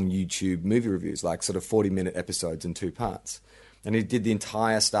really long YouTube movie reviews, like sort of 40-minute episodes in 2 parts. And he did the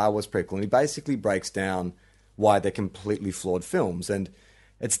entire Star Wars prequel, and he basically breaks down why they're completely flawed films. And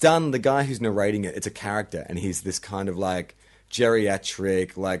it's done, the guy who's narrating it, it's a character, and he's this kind of like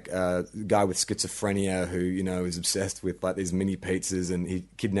geriatric, like guy with schizophrenia who, you know, is obsessed with like these mini pizzas, and he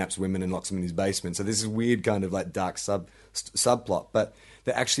kidnaps women and locks them in his basement. So this is weird kind of like dark subplot, but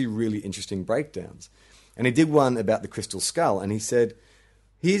they're actually really interesting breakdowns. And he did one about the Crystal Skull, and he said,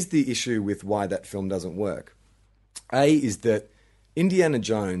 here's the issue with why that film doesn't work. A is that Indiana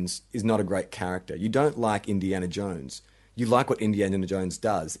Jones is not a great character. You don't like Indiana Jones. You like what Indiana Jones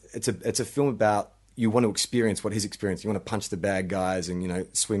does. It's a film about, you want to experience what he's experienced. You want to punch the bad guys and, you know,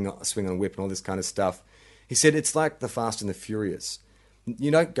 swing on a whip and all this kind of stuff. He said it's like The Fast and the Furious.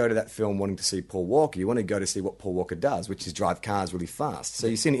 You don't go to that film wanting to see Paul Walker. You want to go to see what Paul Walker does, which is drive cars really fast. So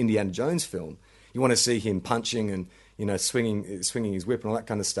you see an Indiana Jones film, you want to see him punching and, you know, swinging his whip and all that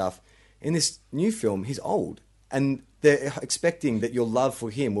kind of stuff. In this new film, he's old, and they're expecting that your love for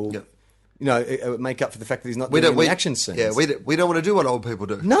him will, Yep. you know, make up for the fact that he's not doing the action scenes. Yeah, we don't want to do what old people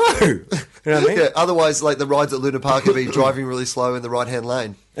do. No! You know what I mean? Yeah, otherwise, like the rides at Luna Park would be driving really slow in the right-hand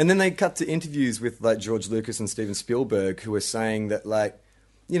lane. And then they cut to interviews with like George Lucas and Steven Spielberg, who were saying that, like,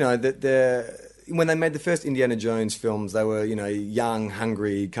 you know, that when they made the first Indiana Jones films, they were, you know, young,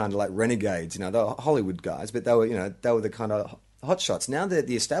 hungry, kind of like renegades. You know, they were Hollywood guys, but they were, you know, they were the kind of hotshots. Now they're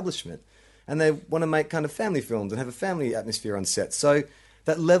the establishment, and they want to make kind of family films and have a family atmosphere on set. So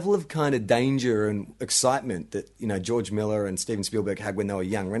that level of kind of danger and excitement that, you know, George Miller and Steven Spielberg had when they were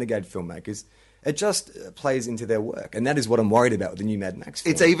young renegade filmmakers, it just plays into their work. And that is what I'm worried about with the new Mad Max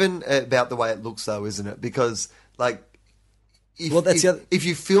film. It's even about the way it looks, though, isn't it? Because, like, if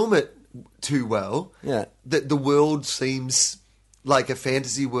you film it too well, Yeah. the world seems like a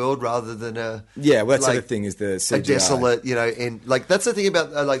fantasy world rather than a... Yeah, well, that's like, the other thing is the CGI. a desolate, you know, and like that's the thing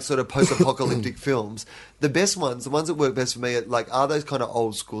about like sort of post-apocalyptic films. The best ones, the ones that work best for me, are those kind of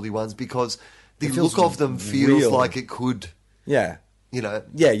old schooly ones because the It feels look of them feels real. like it could, Yeah. you know.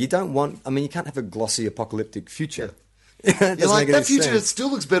 Yeah, you don't want... I mean, you can't have a glossy apocalyptic future. It You're doesn't like, make any that future sense.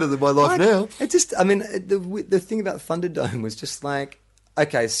 still looks better than my life Like, now. It just... I mean, the thing about Thunderdome was just like...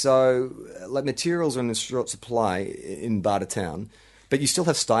 Okay, so like materials are in short supply in Bartertown, but you still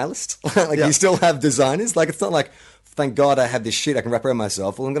have stylists. Like Yeah. you still have designers. Like it's not like, thank God I have this shit I can wrap around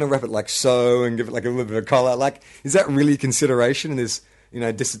myself. Well, I'm going to wrap it like so and give it like a little bit of color. Like, is that really consideration in this, you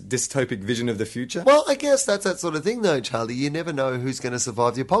know, dystopic vision of the future? Well, I guess that's that sort of thing, though, Charlie. You never know who's going to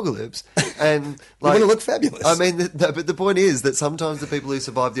survive the apocalypse, and like, wanna look fabulous. I mean, but the point is that sometimes the people who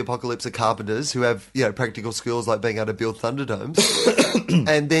survive the apocalypse are carpenters who have, you know, practical skills like being able to build Thunderdomes,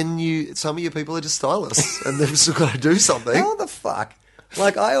 and then some of your people are just stylists, and they've still got to do something. How the fuck?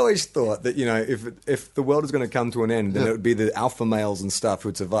 Like, I always thought that, you know, if the world is going to come to an end, then it would be the alpha males and stuff who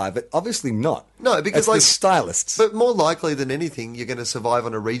would survive. But obviously not. No, because it's like the stylists. But more likely than anything, you're going to survive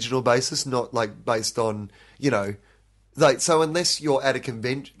on a regional basis, not like based on, you know, like so unless you're at a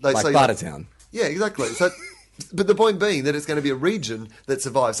convention, like say, Bartertown. Yeah, exactly. So, but the point being that it's going to be a region that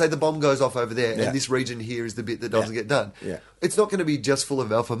survives. Say the bomb goes off over there, Yeah. and this region here is the bit that doesn't get done. Yeah. It's not going to be just full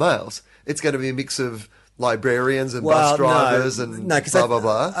of alpha males. It's going to be a mix of librarians and bus drivers and blah blah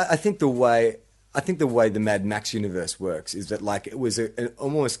blah. I think the way the Mad Max universe works is that like it was an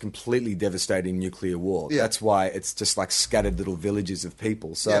almost completely devastating nuclear war. Yeah. That's why it's just like scattered little villages of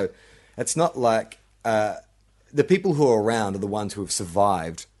people. So Yeah. it's not like the people who are around are the ones who have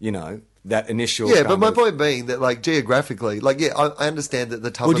survived, you know, that initial. Yeah, but kind my of- point being that, like, geographically, like, yeah, I understand that the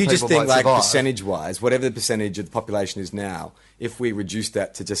tougher Well, do you just people think, might like, survive. percentage-wise, whatever the percentage of the population is now, if we reduce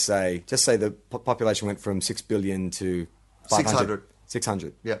that to just say the population went from 6 billion to 600.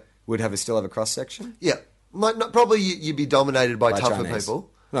 600. Yeah. Would still have a cross-section? Yeah. Probably you'd be dominated by tougher Chinese. people.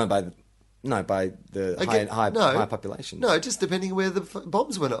 No, by the Again, high population. No, just depending where the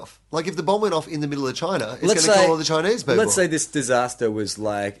bombs went off. Like, if the bomb went off in the middle of China, it's going Let's to say- kill all the Chinese people. Let's say this disaster was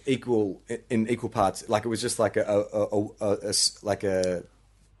like equal in equal parts. Like it was just like a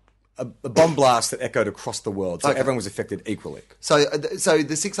bomb blast that echoed across the world, so Okay. everyone was affected equally. So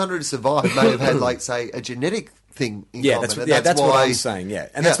the 600 who survived may have had, like, say, a genetic thing in Yeah, common. that's what why- I'm saying. Yeah,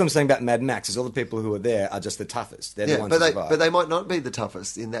 and that's what I'm saying about Mad Max. Is all the people who are there are just the toughest. They're the Yeah, ones but who they survive. but they might not be the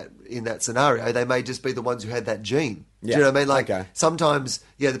toughest in that scenario. They may just be the ones who had that gene. Do Yeah, you know what I mean? Like, okay. sometimes,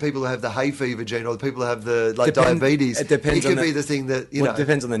 the people who have the hay fever gene or the people who have the Depend- diabetes. It depends. It could on be the thing that Well, it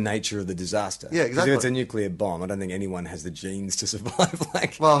depends on the nature of the disaster. Yeah, 'Cause exactly. If it's a nuclear bomb, I don't think anyone has the genes to survive.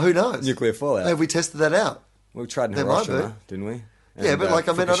 Like, Well, who knows? nuclear fallout. Have we tested that out? we tried in There might be. Hiroshima, didn't we? Yeah, And, but like,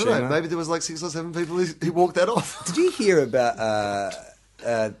 I mean, I don't know. Fukushima. Maybe there was like 6 or 7 people who walked that off. Did you hear about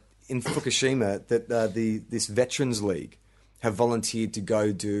in Fukushima that this Veterans League have volunteered to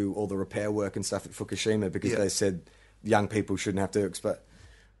go do all the repair work and stuff at Fukushima because Yeah. they said young people shouldn't have to expose.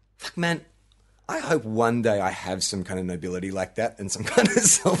 Fuck, man, I hope one day I have some kind of nobility like that and some kind of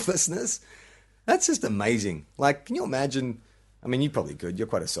selflessness. That's just amazing. Like, can you imagine? I mean, you probably could. You're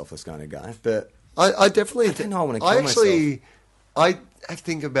quite a selfless kind of guy, but I definitely. I don't know, I wanna kill actually, I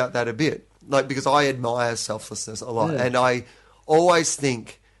think about that a bit, like, because I admire selflessness a lot, and I always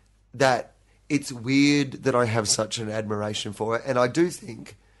think that it's weird that I have such an admiration for it, and I do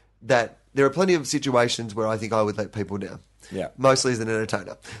think that there are plenty of situations where I think I would let people down. Yeah. Mostly as an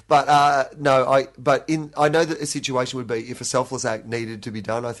entertainer, but no, I know that a situation would be if a selfless act needed to be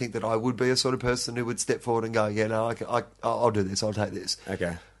done. I think that I would be a sort of person who would step forward and go, yeah, no, I'll do this. I'll take this.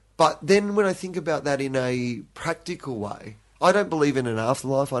 okay. But then when I think about that in a practical way, I don't believe in an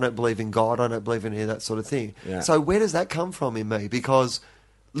afterlife. I don't believe in God. I don't believe in any of that sort of thing. Yeah. So where does that come from in me? Because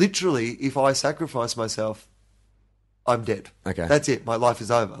literally, if I sacrifice myself, I'm dead. Okay. That's it. My life is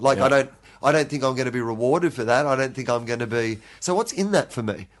over. Like, Yeah. I don't think I'm going to be rewarded for that. I don't think I'm going to be... So what's in that for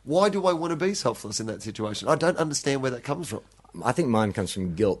me? Why do I want to be selfless in that situation? I don't understand where that comes from. I think mine comes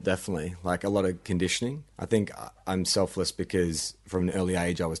from guilt, definitely. Like a lot of conditioning. I think I'm selfless because from an early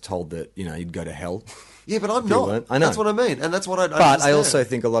age I was told that, you'd go to hell. Yeah, but I'm You not. weren't. I know. That's what I mean. And that's what I don't But I understand. also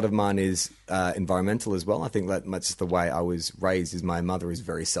think a lot of mine is environmental as well. I think that's just the way I was raised. Is my mother is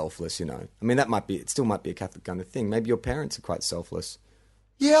very selfless. I mean, it still might be a Catholic kind of thing. Maybe your parents are quite selfless.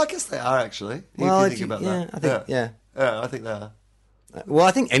 Yeah, I guess they are, actually. Well, if you think about that. I think yeah. Yeah, I think they are. Well,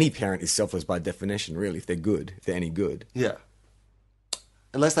 I think any parent is selfless by definition. Really, if they're good, if they're any good. Yeah.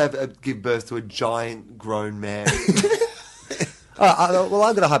 Unless they give birth to a giant grown man. Well,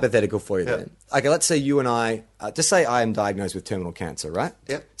 I've got a hypothetical for you Yeah. then. Okay, let's say you and I, just say I am diagnosed with terminal cancer, right?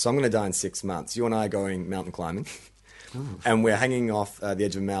 Yep. So I'm going to die in 6 months. You and I are going mountain climbing, and we're hanging off the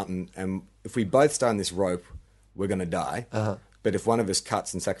edge of a mountain, and if we both stay on this rope, we're going to die. Uh-huh. But if one of us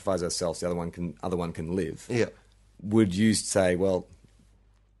cuts and sacrifices ourselves, the other one can live. Yeah. Would you say, well,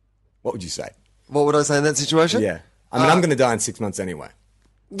 what would you say? What would I say in that situation? Yeah. I mean, I'm going to die in 6 months anyway.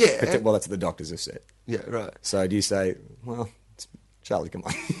 Yeah. Well, that's what the doctors have said. Yeah, right. So do you say, well, Charlie, come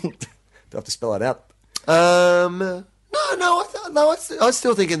on. Do I have to spell it out? No, I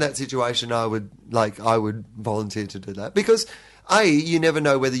still think in that situation I would volunteer to do that because A, you never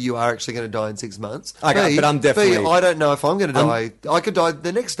know whether you are actually going to die in 6 months. Okay, B, but I'm definitely- B, I don't know if I'm going to die. I could die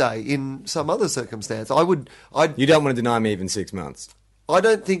the next day in some other circumstance. You don't want to deny me even 6 months. I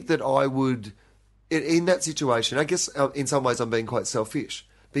don't think that I would, in that situation, I guess in some ways I'm being quite selfish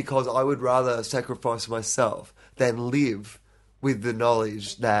because I would rather sacrifice myself than live with the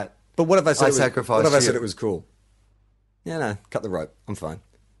knowledge that But what if I said sacrificed What if I you. said it was cool? Yeah, no, cut the rope. I'm fine.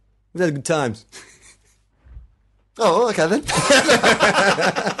 We've had good times. Oh, okay then.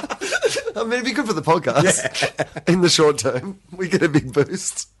 I mean, it'd be good for the podcast in the short term. We get a big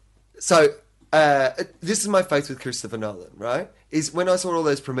boost. So, this is my faith with Christopher Nolan, right? Is when I saw all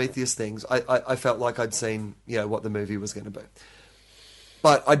those Prometheus things, I felt like I'd seen, what the movie was going to be.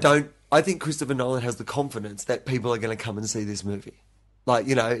 But I think Christopher Nolan has the confidence that people are going to come and see this movie. Like,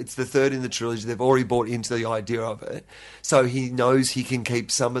 it's the third in the trilogy. They've already bought into the idea of it. So he knows he can keep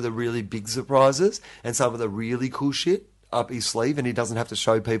some of the really big surprises and some of the really cool shit up his sleeve, and he doesn't have to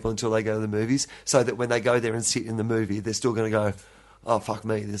show people until they go to the movies, so that when they go there and sit in the movie, they're still going to go, oh, fuck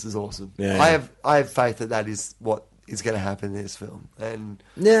me, this is awesome. Yeah. I have faith that is what is going to happen in this film. And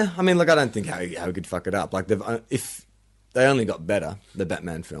Yeah, I mean, look, I don't think how he could fuck it up. Like, they only got better, the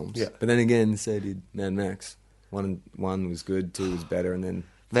Batman films. Yeah. But then again, so did Mad Max. One was good, 2 was better, and then...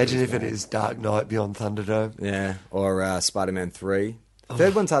 Imagine three if was it bad. is Dark Knight Beyond Thunderdome. Yeah, or Spider-Man 3.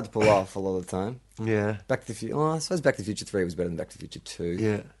 Third one's hard to pull off a lot of the time. Yeah. Back to the Future... Oh, I suppose Back to the Future 3 was better than Back to the Future 2.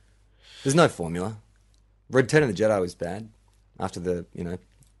 Yeah. There's no formula. Return of the Jedi was bad after the,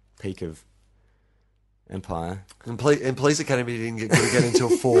 peak of Empire. And Police Academy didn't get good again until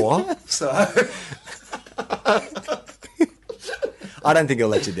 4. So I don't think he'll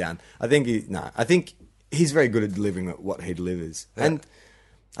let you down. I think he's very good at delivering what he delivers. Yeah. And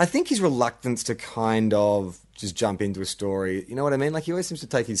I think his reluctance to kind of just jump into a story, you know what I mean? Like, he always seems to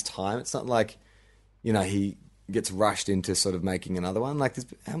take his time. It's not like, he gets rushed into sort of making another one. Like, there's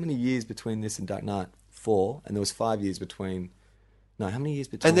how many years between this and Dark Knight? 4, and there was 5 years between... No, how many years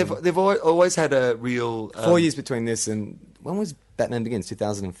between... and they've always had a real 4 years between this and... When was Batman Begins?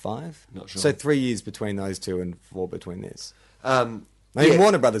 2005? Not sure. So 3 years between those two and 4 between this. I mean, yeah.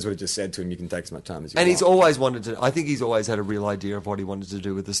 Warner Brothers would have just said to him, you can take as much time as you And want. he's always wanted to... I think he's always had a real idea of what he wanted to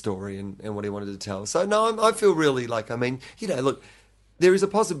do with the story and what he wanted to tell. So, no, I feel really like... I mean, look, there is a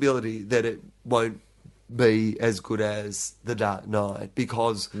possibility that it won't be as good as The Dark Knight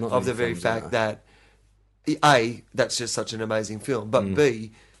because Not of many the very films fact are. that... A, that's just such an amazing film. But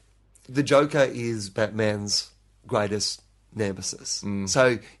B, the Joker is Batman's greatest nemesis.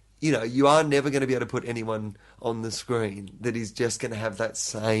 So, you are never going to be able to put anyone on the screen that is just going to have that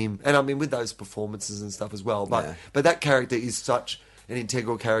same... And I mean, with those performances and stuff as well. But Yeah. but that character is such an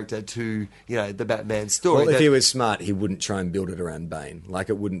integral character to, the Batman story. Well, if that- he was smart, he wouldn't try and build it around Bane. Like,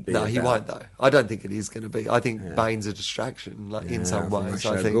 it wouldn't be... No, he about- won't, though. I don't think it is going to be. I think Bane's a distraction, in Yeah, some from ways. Ra's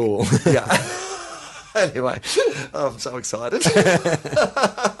I al think. Ghul. Yeah. Anyway, I'm so excited.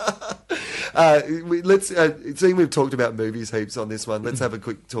 Seeing we've talked about movies heaps on this one, let's have a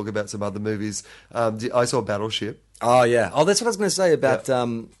quick talk about some other movies. I saw Battleship. Oh, yeah. Oh, that's what I was going to say about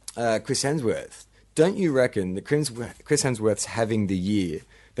Chris Hemsworth. Don't you reckon that Chris Hemsworth's having the year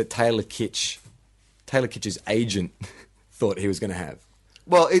that Taylor Kitsch's agent thought he was going to have?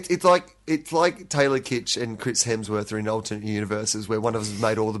 Well, it's like Taylor Kitsch and Chris Hemsworth are in alternate universes where one of them's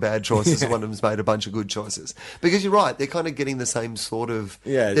made all the bad choices and one of them's made a bunch of good choices. Because you're right, they're kind of getting the same sort of...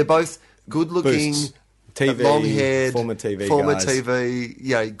 Yeah. They're both good-looking, Boosts. TV, long-haired... former TV guys.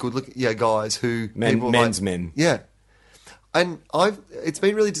 TV, good-looking, guys who... people men's like- men. Yeah. And it's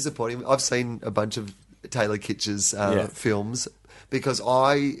been really disappointing. I've seen a bunch of Taylor Kitsch's films because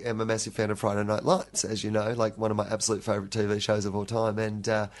I am a massive fan of Friday Night Lights, as you know, like one of my absolute favourite TV shows of all time.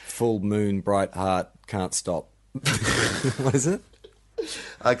 And Full moon, bright heart, can't stop. What is it?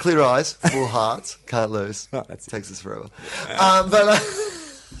 Clear eyes, full hearts, can't lose. Oh, that's it. Takes us forever.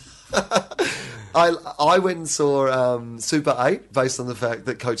 I went and saw Super 8 based on the fact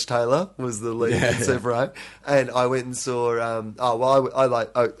that Coach Taylor was the lead in Super 8, and I went and saw.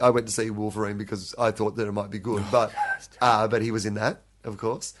 I went to see Wolverine because I thought that it might be good, but he was in that, of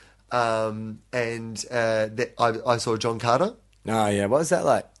course, and I saw John Carter. Oh, yeah. What was that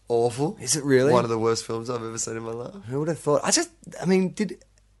like? Awful. Is it really? One of the worst films I've ever seen in my life. Who would have thought?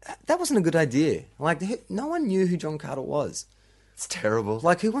 That wasn't a good idea. Like, no one knew who John Carter was. It's terrible.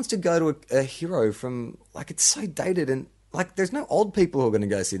 Like, who wants to go to a hero from... Like, it's so dated and... Like, there's no old people who are going to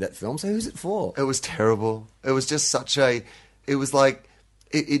go see that film, so who's it for? It was terrible. It was just such a... It was like...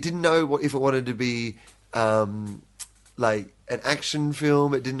 It didn't know if it wanted to be, like, an action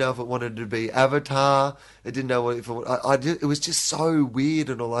film. It didn't know if it wanted to be Avatar. It didn't know if it... it was just so weird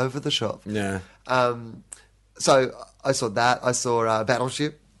and all over the shop. Yeah. So, I saw that. I saw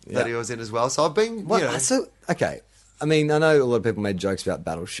Battleship that Yeah. he was in as well. So, I've been, Okay. I mean, I know a lot of people made jokes about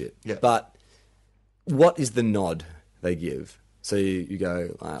Battleship, Yeah. but what is the nod they give? So you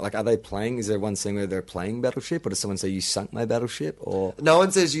go, like, are they playing? Is there one scene where they're playing Battleship, or does someone say, you sunk my battleship? Or No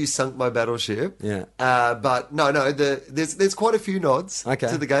one says you sunk my battleship. Yeah. But no, there's quite a few nods Okay.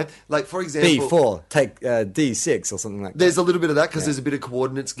 to the game. Like, for example... B4, take D6 or something like that. There's a little bit of that because there's a bit of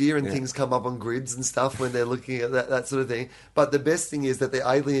coordinates gear and things come up on grids and stuff when they're looking at that sort of thing. But the best thing is that the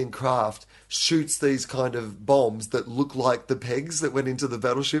alien craft shoots these kind of bombs that look like the pegs that went into the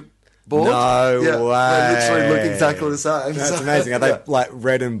battleship board. No They literally look way. exactly the same. That's So, amazing. Are they yeah. like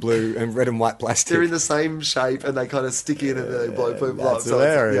red and blue and red and white plastic? They're in the same shape and they kind of stick in and they blow people up. That's So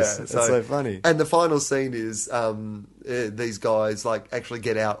it's- hilarious. That's so funny. And the final scene is these guys like actually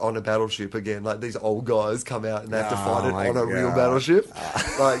get out on a battleship again. Like these old guys come out and they have to fight it my on a real God. battleship.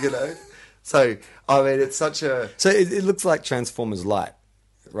 Like, So, I mean, it's such a... So it looks like Transformers Light,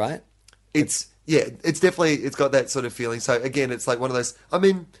 right? It's definitely, it's got that sort of feeling. So, again, it's like one of those... I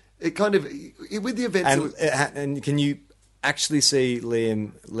mean, it kind of... With the events... And can you actually see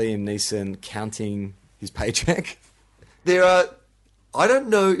Liam Neeson counting his paycheck There are. I don't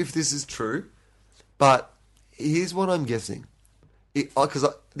know if this is true, but here's what I'm guessing. Because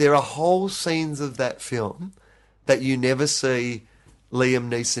there are whole scenes of that film that you never see Liam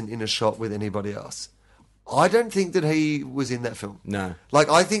Neeson in a shot with anybody else. I don't think that he was in that film. No. Like,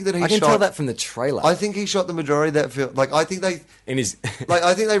 I think that he I can shot... tell that from the trailer. I think he shot the majority of that film. Like, I think they... In his... like,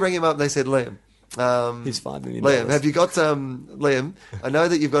 I think they rang him up and they said, Liam... He's $5 million. Liam, have you got Liam? I know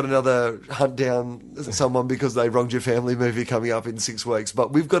that you've got another hunt down someone because they wronged your family movie coming up in 6 weeks,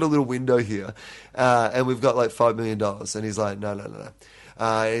 but we've got a little window here, and we've got like $5 million. And he's like, no.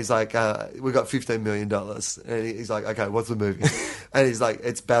 He's like, we've got $15 million, and he's like, okay, what's the movie? And he's like,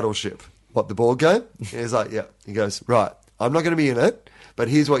 it's Battleship. What, the board game? And he's like, yeah. He goes, right, I'm not going to be in it, but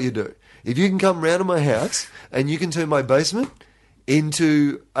here's what you do. If you can come round to my house and you can turn my basement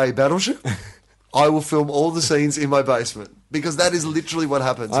into a battleship, I will film all the scenes in my basement, because that is literally what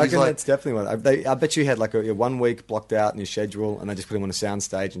happens. I He's reckon like, that's definitely what. I bet you had like a 1 week blocked out in your schedule, and they just put him on a sound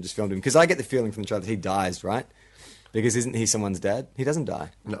stage and just filmed him. Because I get the feeling from the trailer that he dies, right? Because isn't he someone's dad? He doesn't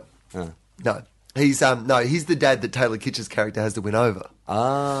die. no, Oh. no. He's the dad that Taylor Kitsch's character has to win over.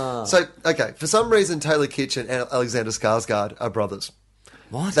 Ah. So, okay, for some reason, Taylor Kitsch and Alexander Skarsgård are brothers.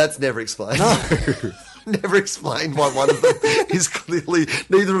 What? That's never explained. No. Never explained why one of them is clearly...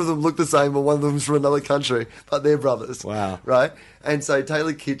 Neither of them look the same, or one of them's from another country, but they're brothers. Wow. Right? And so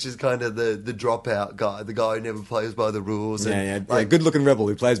Taylor Kitsch is kind of the dropout guy, the guy who never plays by the rules. And Yeah, good-looking rebel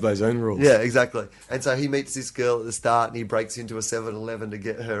who plays by his own rules. Yeah, exactly. And so he meets this girl at the start, and he breaks into a 7-Eleven to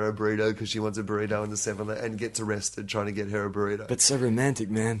get her a burrito because she wants a burrito in the 7-Eleven, and gets arrested trying to get her a burrito. But so romantic,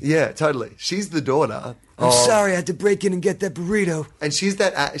 man. Yeah, totally. She's the daughter. I'm sorry, I had to break in and get that burrito. And she's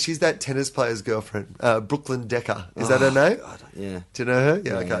that tennis player's girlfriend, Brooklyn Decker. Is that her name? God, yeah. Do you know her?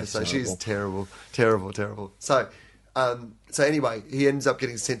 Yeah, Yeah, okay. So she's terrible. terrible. So anyway, he ends up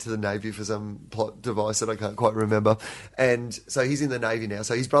getting sent to the Navy for some plot device that I can't quite remember. And so he's in the Navy now.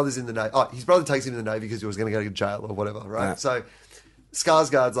 So his brother's in the Navy. Oh, his brother takes him to the Navy because he was going to go to jail or whatever, right? Yeah. So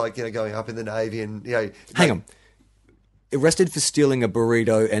Skarsgård's like, going up in the Navy, and Hang on. Arrested for stealing a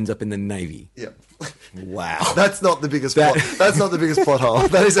burrito, ends up in the Navy. Yeah. Wow. That's not the biggest plot. That's not the biggest plot hole.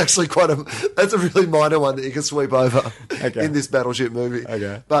 That is actually that's a really minor one that you can sweep over in this Battleship movie.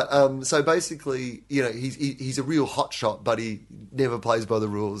 Okay. But so basically, he's a real hotshot, but he never plays by the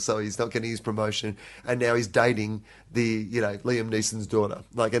rules, so he's not getting his promotion, and now he's dating the Liam Neeson's daughter.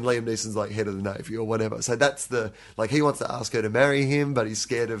 And Liam Neeson's like head of the Navy or whatever. So that's he wants to ask her to marry him, but he's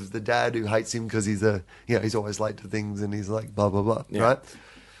scared of the dad who hates him because he's he's always late to things, and he's like blah blah blah, right?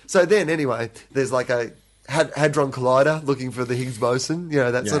 So then, anyway, there's like a Hadron Collider looking for the Higgs boson,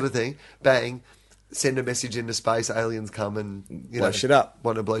 that sort of thing. Bang, send a message into space, aliens come and, Blow shit up.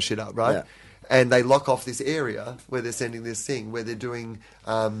 Want to blow shit up, right? Yeah. And they lock off this area where they're sending this thing, where they're doing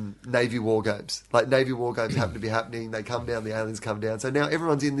Navy war games. Like, Navy war games happen to be happening. They come down, the aliens come down. So now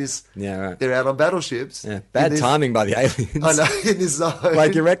everyone's in this... Yeah, right. They're out on battleships. Yeah. Bad timing by the aliens. I know, in this zone.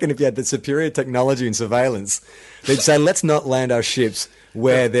 Like, you reckon if you had the superior technology and surveillance, they'd say, let's not land our ships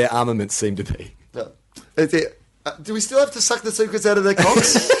where their armaments seem to be. No. Do we still have to suck the secrets out of their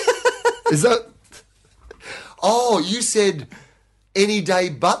cocks? Is that... Oh, you said... Any day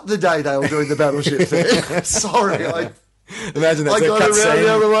but the day they were doing the battleship thing. Sorry, Imagine that's I a got cut around scene.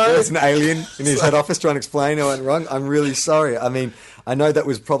 the other way. There's an alien in his head office trying to explain how it went wrong. I'm really sorry. I mean, I know that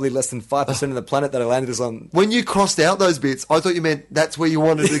was probably less than 5% of the planet that I landed us on. When you crossed out those bits, I thought you meant that's where you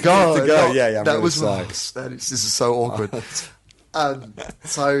wanted to go. I'm that really was sorry. This is so awkward. But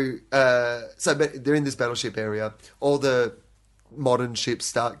they're in this battleship area. All the modern ships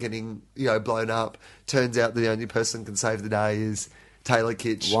start getting blown up. Turns out the only person who can save the day is Taylor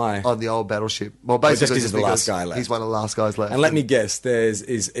Kitsch. Why? On the old battleship. Well, basically just he's the last guy left. He's one of the last guys left. And let me guess, there's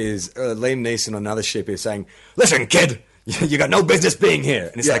Liam Neeson on another ship is saying, "Listen, kid, you got no business being here."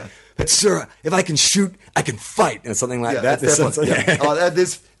 And it's like, "But sir, if I can shoot, I can fight," and something like that. That's definitely,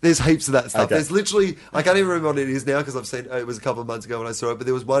 there's heaps of that stuff. Okay. There's literally, I can't even remember what it is now because I've seen it was a couple of months ago when I saw it. But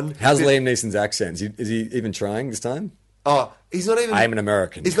there was one. How's Liam Neeson's accent? Is he even trying this time? Oh, he's not even. I am an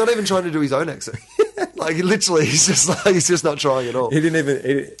American. He's not even trying to do his own accent. Literally, he's just not trying at all. He didn't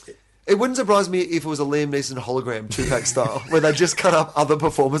even. It wouldn't surprise me if it was a Liam Neeson hologram Tupac style, where they just cut up other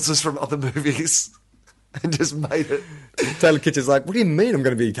performances from other movies and just made it. Taylor Kitsch is like, "What do you mean I'm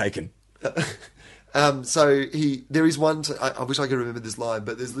going to be taken?" So there is one. I wish I could remember this line,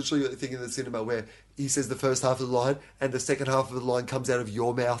 but there's literally a thing in the cinema where he says the first half of the line, and the second half of the line comes out of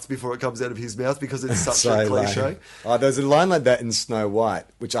your mouth before it comes out of his mouth because it's such a cliche. Lame. Oh, there's a line like that in Snow White,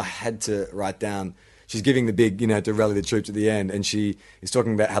 which I had to write down. She's giving the big, to rally the troops at the end, and she is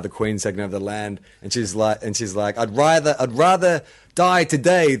talking about how the Queen's taken over the land, and she's like, I'd rather die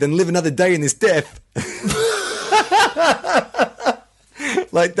today than live another day in this death.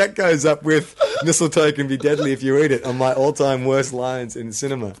 Like, that goes up with mistletoe can be deadly if you eat it on my all-time worst lines in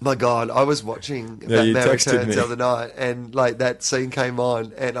cinema. My God, I was watching Yeah, you Batman texted Returns me. the other night, and like that scene came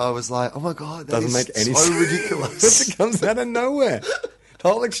on, and I was like, "Oh my God, that Doesn't is make any so sense. ridiculous." It comes out of nowhere. The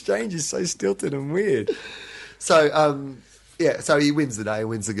whole exchange is so stilted and weird. So, so he wins the day,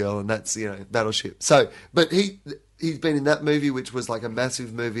 wins the girl, and that's, Battleship. So, but he's been in that movie, which was like a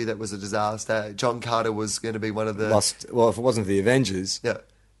massive movie that was a disaster. John Carter was going to be one of the Well, if it wasn't for the Avengers, Yeah,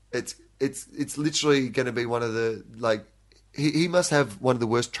 it's literally going to be one of the like. He must have one of the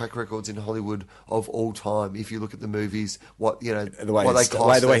worst track records in Hollywood of all time. If you look at the movies, what the way, what his, they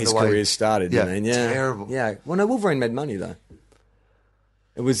cost, the way and his career started, yeah, you mean? Yeah, terrible. Yeah, well, no, Wolverine made money though.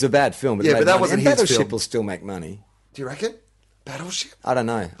 It was a bad film, but Yeah, it made but that money. wasn't and his Battleship film. will still make money. Do you reckon Battleship? I don't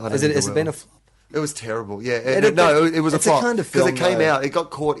know. I don't Has think it it been will. a flop? It was terrible. Yeah, It- no, it was a it's a flop kind of because film, it came though. out. It got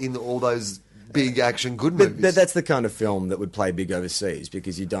caught in all those big action good movies. But that's the kind of film that would play big overseas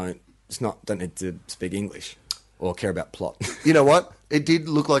because you don't need to speak English or care about plot. You know what? It did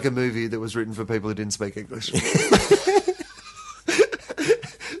look like a movie that was written for people who didn't speak English.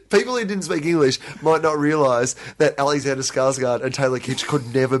 People who didn't speak English might not realise that Alexander Skarsgård and Taylor Kitsch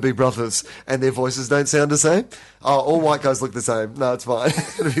could never be brothers, and their voices don't sound the same. Oh, all white guys look the same. No, it's fine.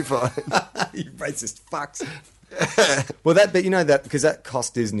 It'll be fine. You racist fucks. Well, but you know that because that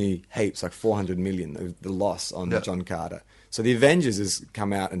cost Disney heaps, like $400 million, the loss on Yeah. John Carter. So the Avengers has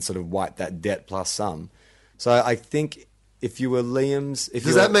come out and sort of wiped that debt plus some. So I think if you were Liam's,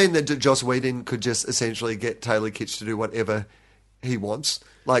 Does that mean that Joss Whedon could just essentially get Taylor Kitsch to do whatever he wants?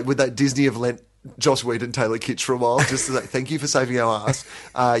 Like, would that Disney have lent Joss Whedon Taylor Kitsch for a while just to say, thank you for saving our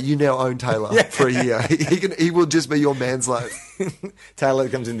ass. You now own Taylor for a year. He will just be your manslave. Taylor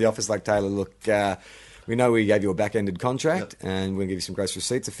comes in the office like, Taylor, look, we know we gave you a back-ended contract and we're going to give you some gross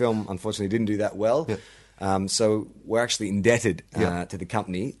receipts. The film, unfortunately, didn't do that well. Yeah. So we're actually indebted to the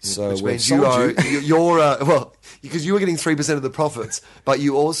company. So Which we've means sold you're because you were getting 3% of the profits, but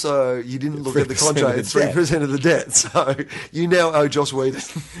you didn't look at the 3% contract, of it's the debt. 3% of the debt. So you now owe Joss Whedon.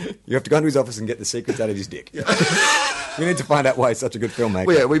 You have to go into his office and get the secrets out of his dick. We need to find out why he's such a good filmmaker.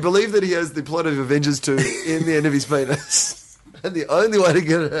 Well, yeah, we believe that he has the plot of Avengers 2 in the end of his penis. And the only way to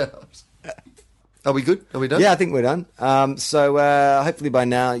get it out. Are we good? Are we done? Yeah, I think we're done. So hopefully by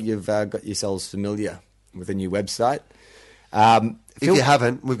now you've got yourselves familiar with a new website. If you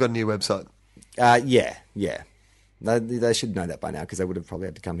haven't, we've got a new website. Yeah. They should know that by now because they would have probably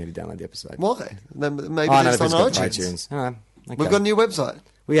had to come here to download the episode. Why? Then maybe Oh, no, it's if on it's got iTunes. iTunes. All right. Okay. We've got a new website.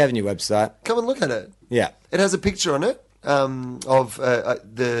 We have a new website. Come and look at it. Yeah. It has a picture on it of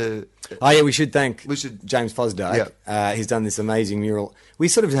the... Oh, yeah, we should thank We should- James Fosdyke. He's done this amazing mural. We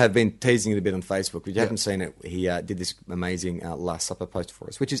sort of have been teasing it a bit on Facebook. If you haven't seen it, he did this amazing Last Supper poster for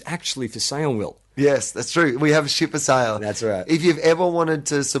us, which is actually for sale, Will. Yes, that's true. We have a ship for sale. That's right. If you've ever wanted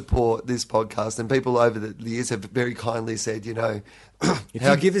to support this podcast, and people over the years have very kindly said, If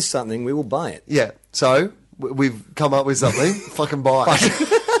you give us something, we will buy it. yeah. So we've come up with something. Fucking buy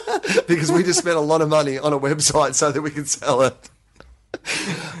it. Because we just spent a lot of money on a website so that we can sell it.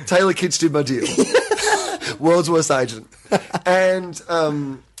 Taylor Kitsch did my deal. World's worst agent. And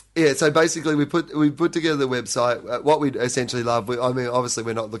so basically we put together the website. What we'd essentially love. Obviously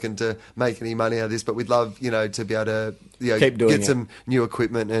we're not looking to make any money out of this, but we'd love to be able to Keep doing get it. some new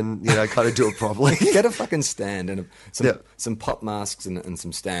equipment and kind of do it properly. Get a fucking stand and Yeah. some pop masks and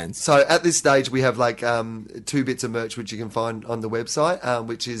some stands. So at this stage, we have like 2 bits of merch which you can find on the website,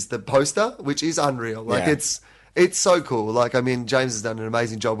 which is the poster, which is unreal. Like Yeah. it's so cool. Like, I mean, James has done an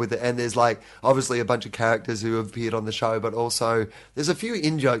amazing job with it, and there's like obviously a bunch of characters who have appeared on the show, but also there's a few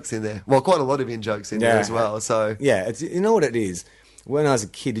in jokes in there. Well, quite a lot of in jokes in there as well. So Yeah, you know what it is? When I was a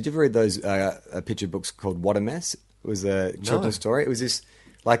kid, did you ever read those picture books called What a Mess? It was a children's story. It was this,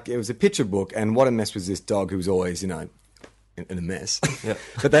 it was a picture book, and What a Mess was this dog who was always, in a mess. Yeah.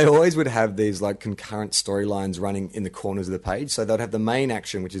 But they always would have these concurrent storylines running in the corners of the page. So they'd have the main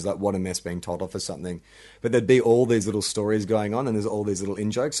action, which is what a mess being told off or something. But there'd be all these little stories going on, and there's all these little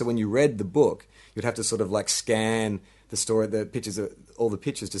in-jokes. So when you read the book, you'd have to sort of scan the story, the pictures, all the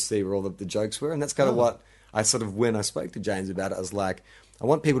pictures to see where all the jokes were. And that's kind of what I sort of, when I spoke to James about it, I was like, I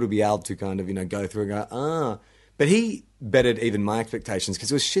want people to be able to kind of, go through and go, But he bettered even my expectations because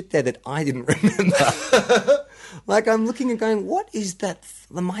there was shit there that I didn't remember. I'm looking and going, what is that?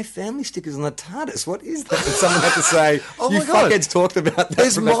 The My Family stickers on the TARDIS. What is that? And someone had to say, Oh you my God. fuckheads talked about that.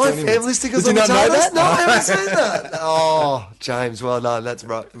 there's for about My 20 minutes." Family stickers Did on you the not know TARDIS? that? No, I haven't seen that. Oh, James, well done. That's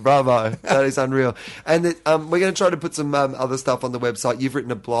bravo. That is unreal. And we're going to try to put some other stuff on the website. You've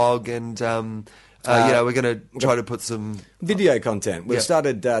written a blog, and we're going to try to put some Video content. We've Yeah.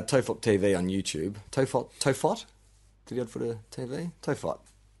 started Tofop TV on YouTube. Tofot? Did he odd for a TV? Tofot.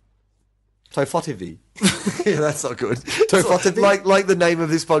 Tofot TV. Yeah, that's not good. Tofot TV? Like the name of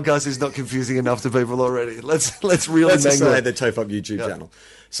this podcast is not confusing enough to people already. Let's really Let's just mangle say it. the Tofop YouTube channel.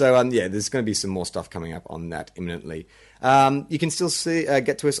 So, yeah, there's going to be some more stuff coming up on that imminently. You can still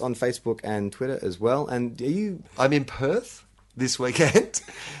get to us on Facebook and Twitter as well. And are you... I'm in Perth this weekend.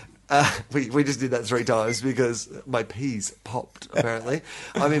 We just did that 3 times because my peas popped, apparently.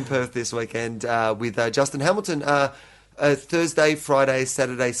 I'm in Perth this weekend with Justin Hamilton. Thursday, Friday,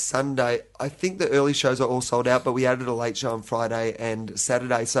 Saturday, Sunday. I think the early shows are all sold out, but we added a late show on Friday and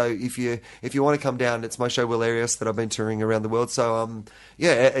Saturday. So if you want to come down, it's my show Hilarious that I've been touring around the world. So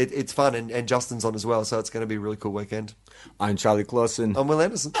yeah, it's fun, and Justin's on as well. So it's going to be a really cool weekend. I'm Charlie Clausen. I'm Will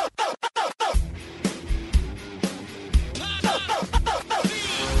Anderson.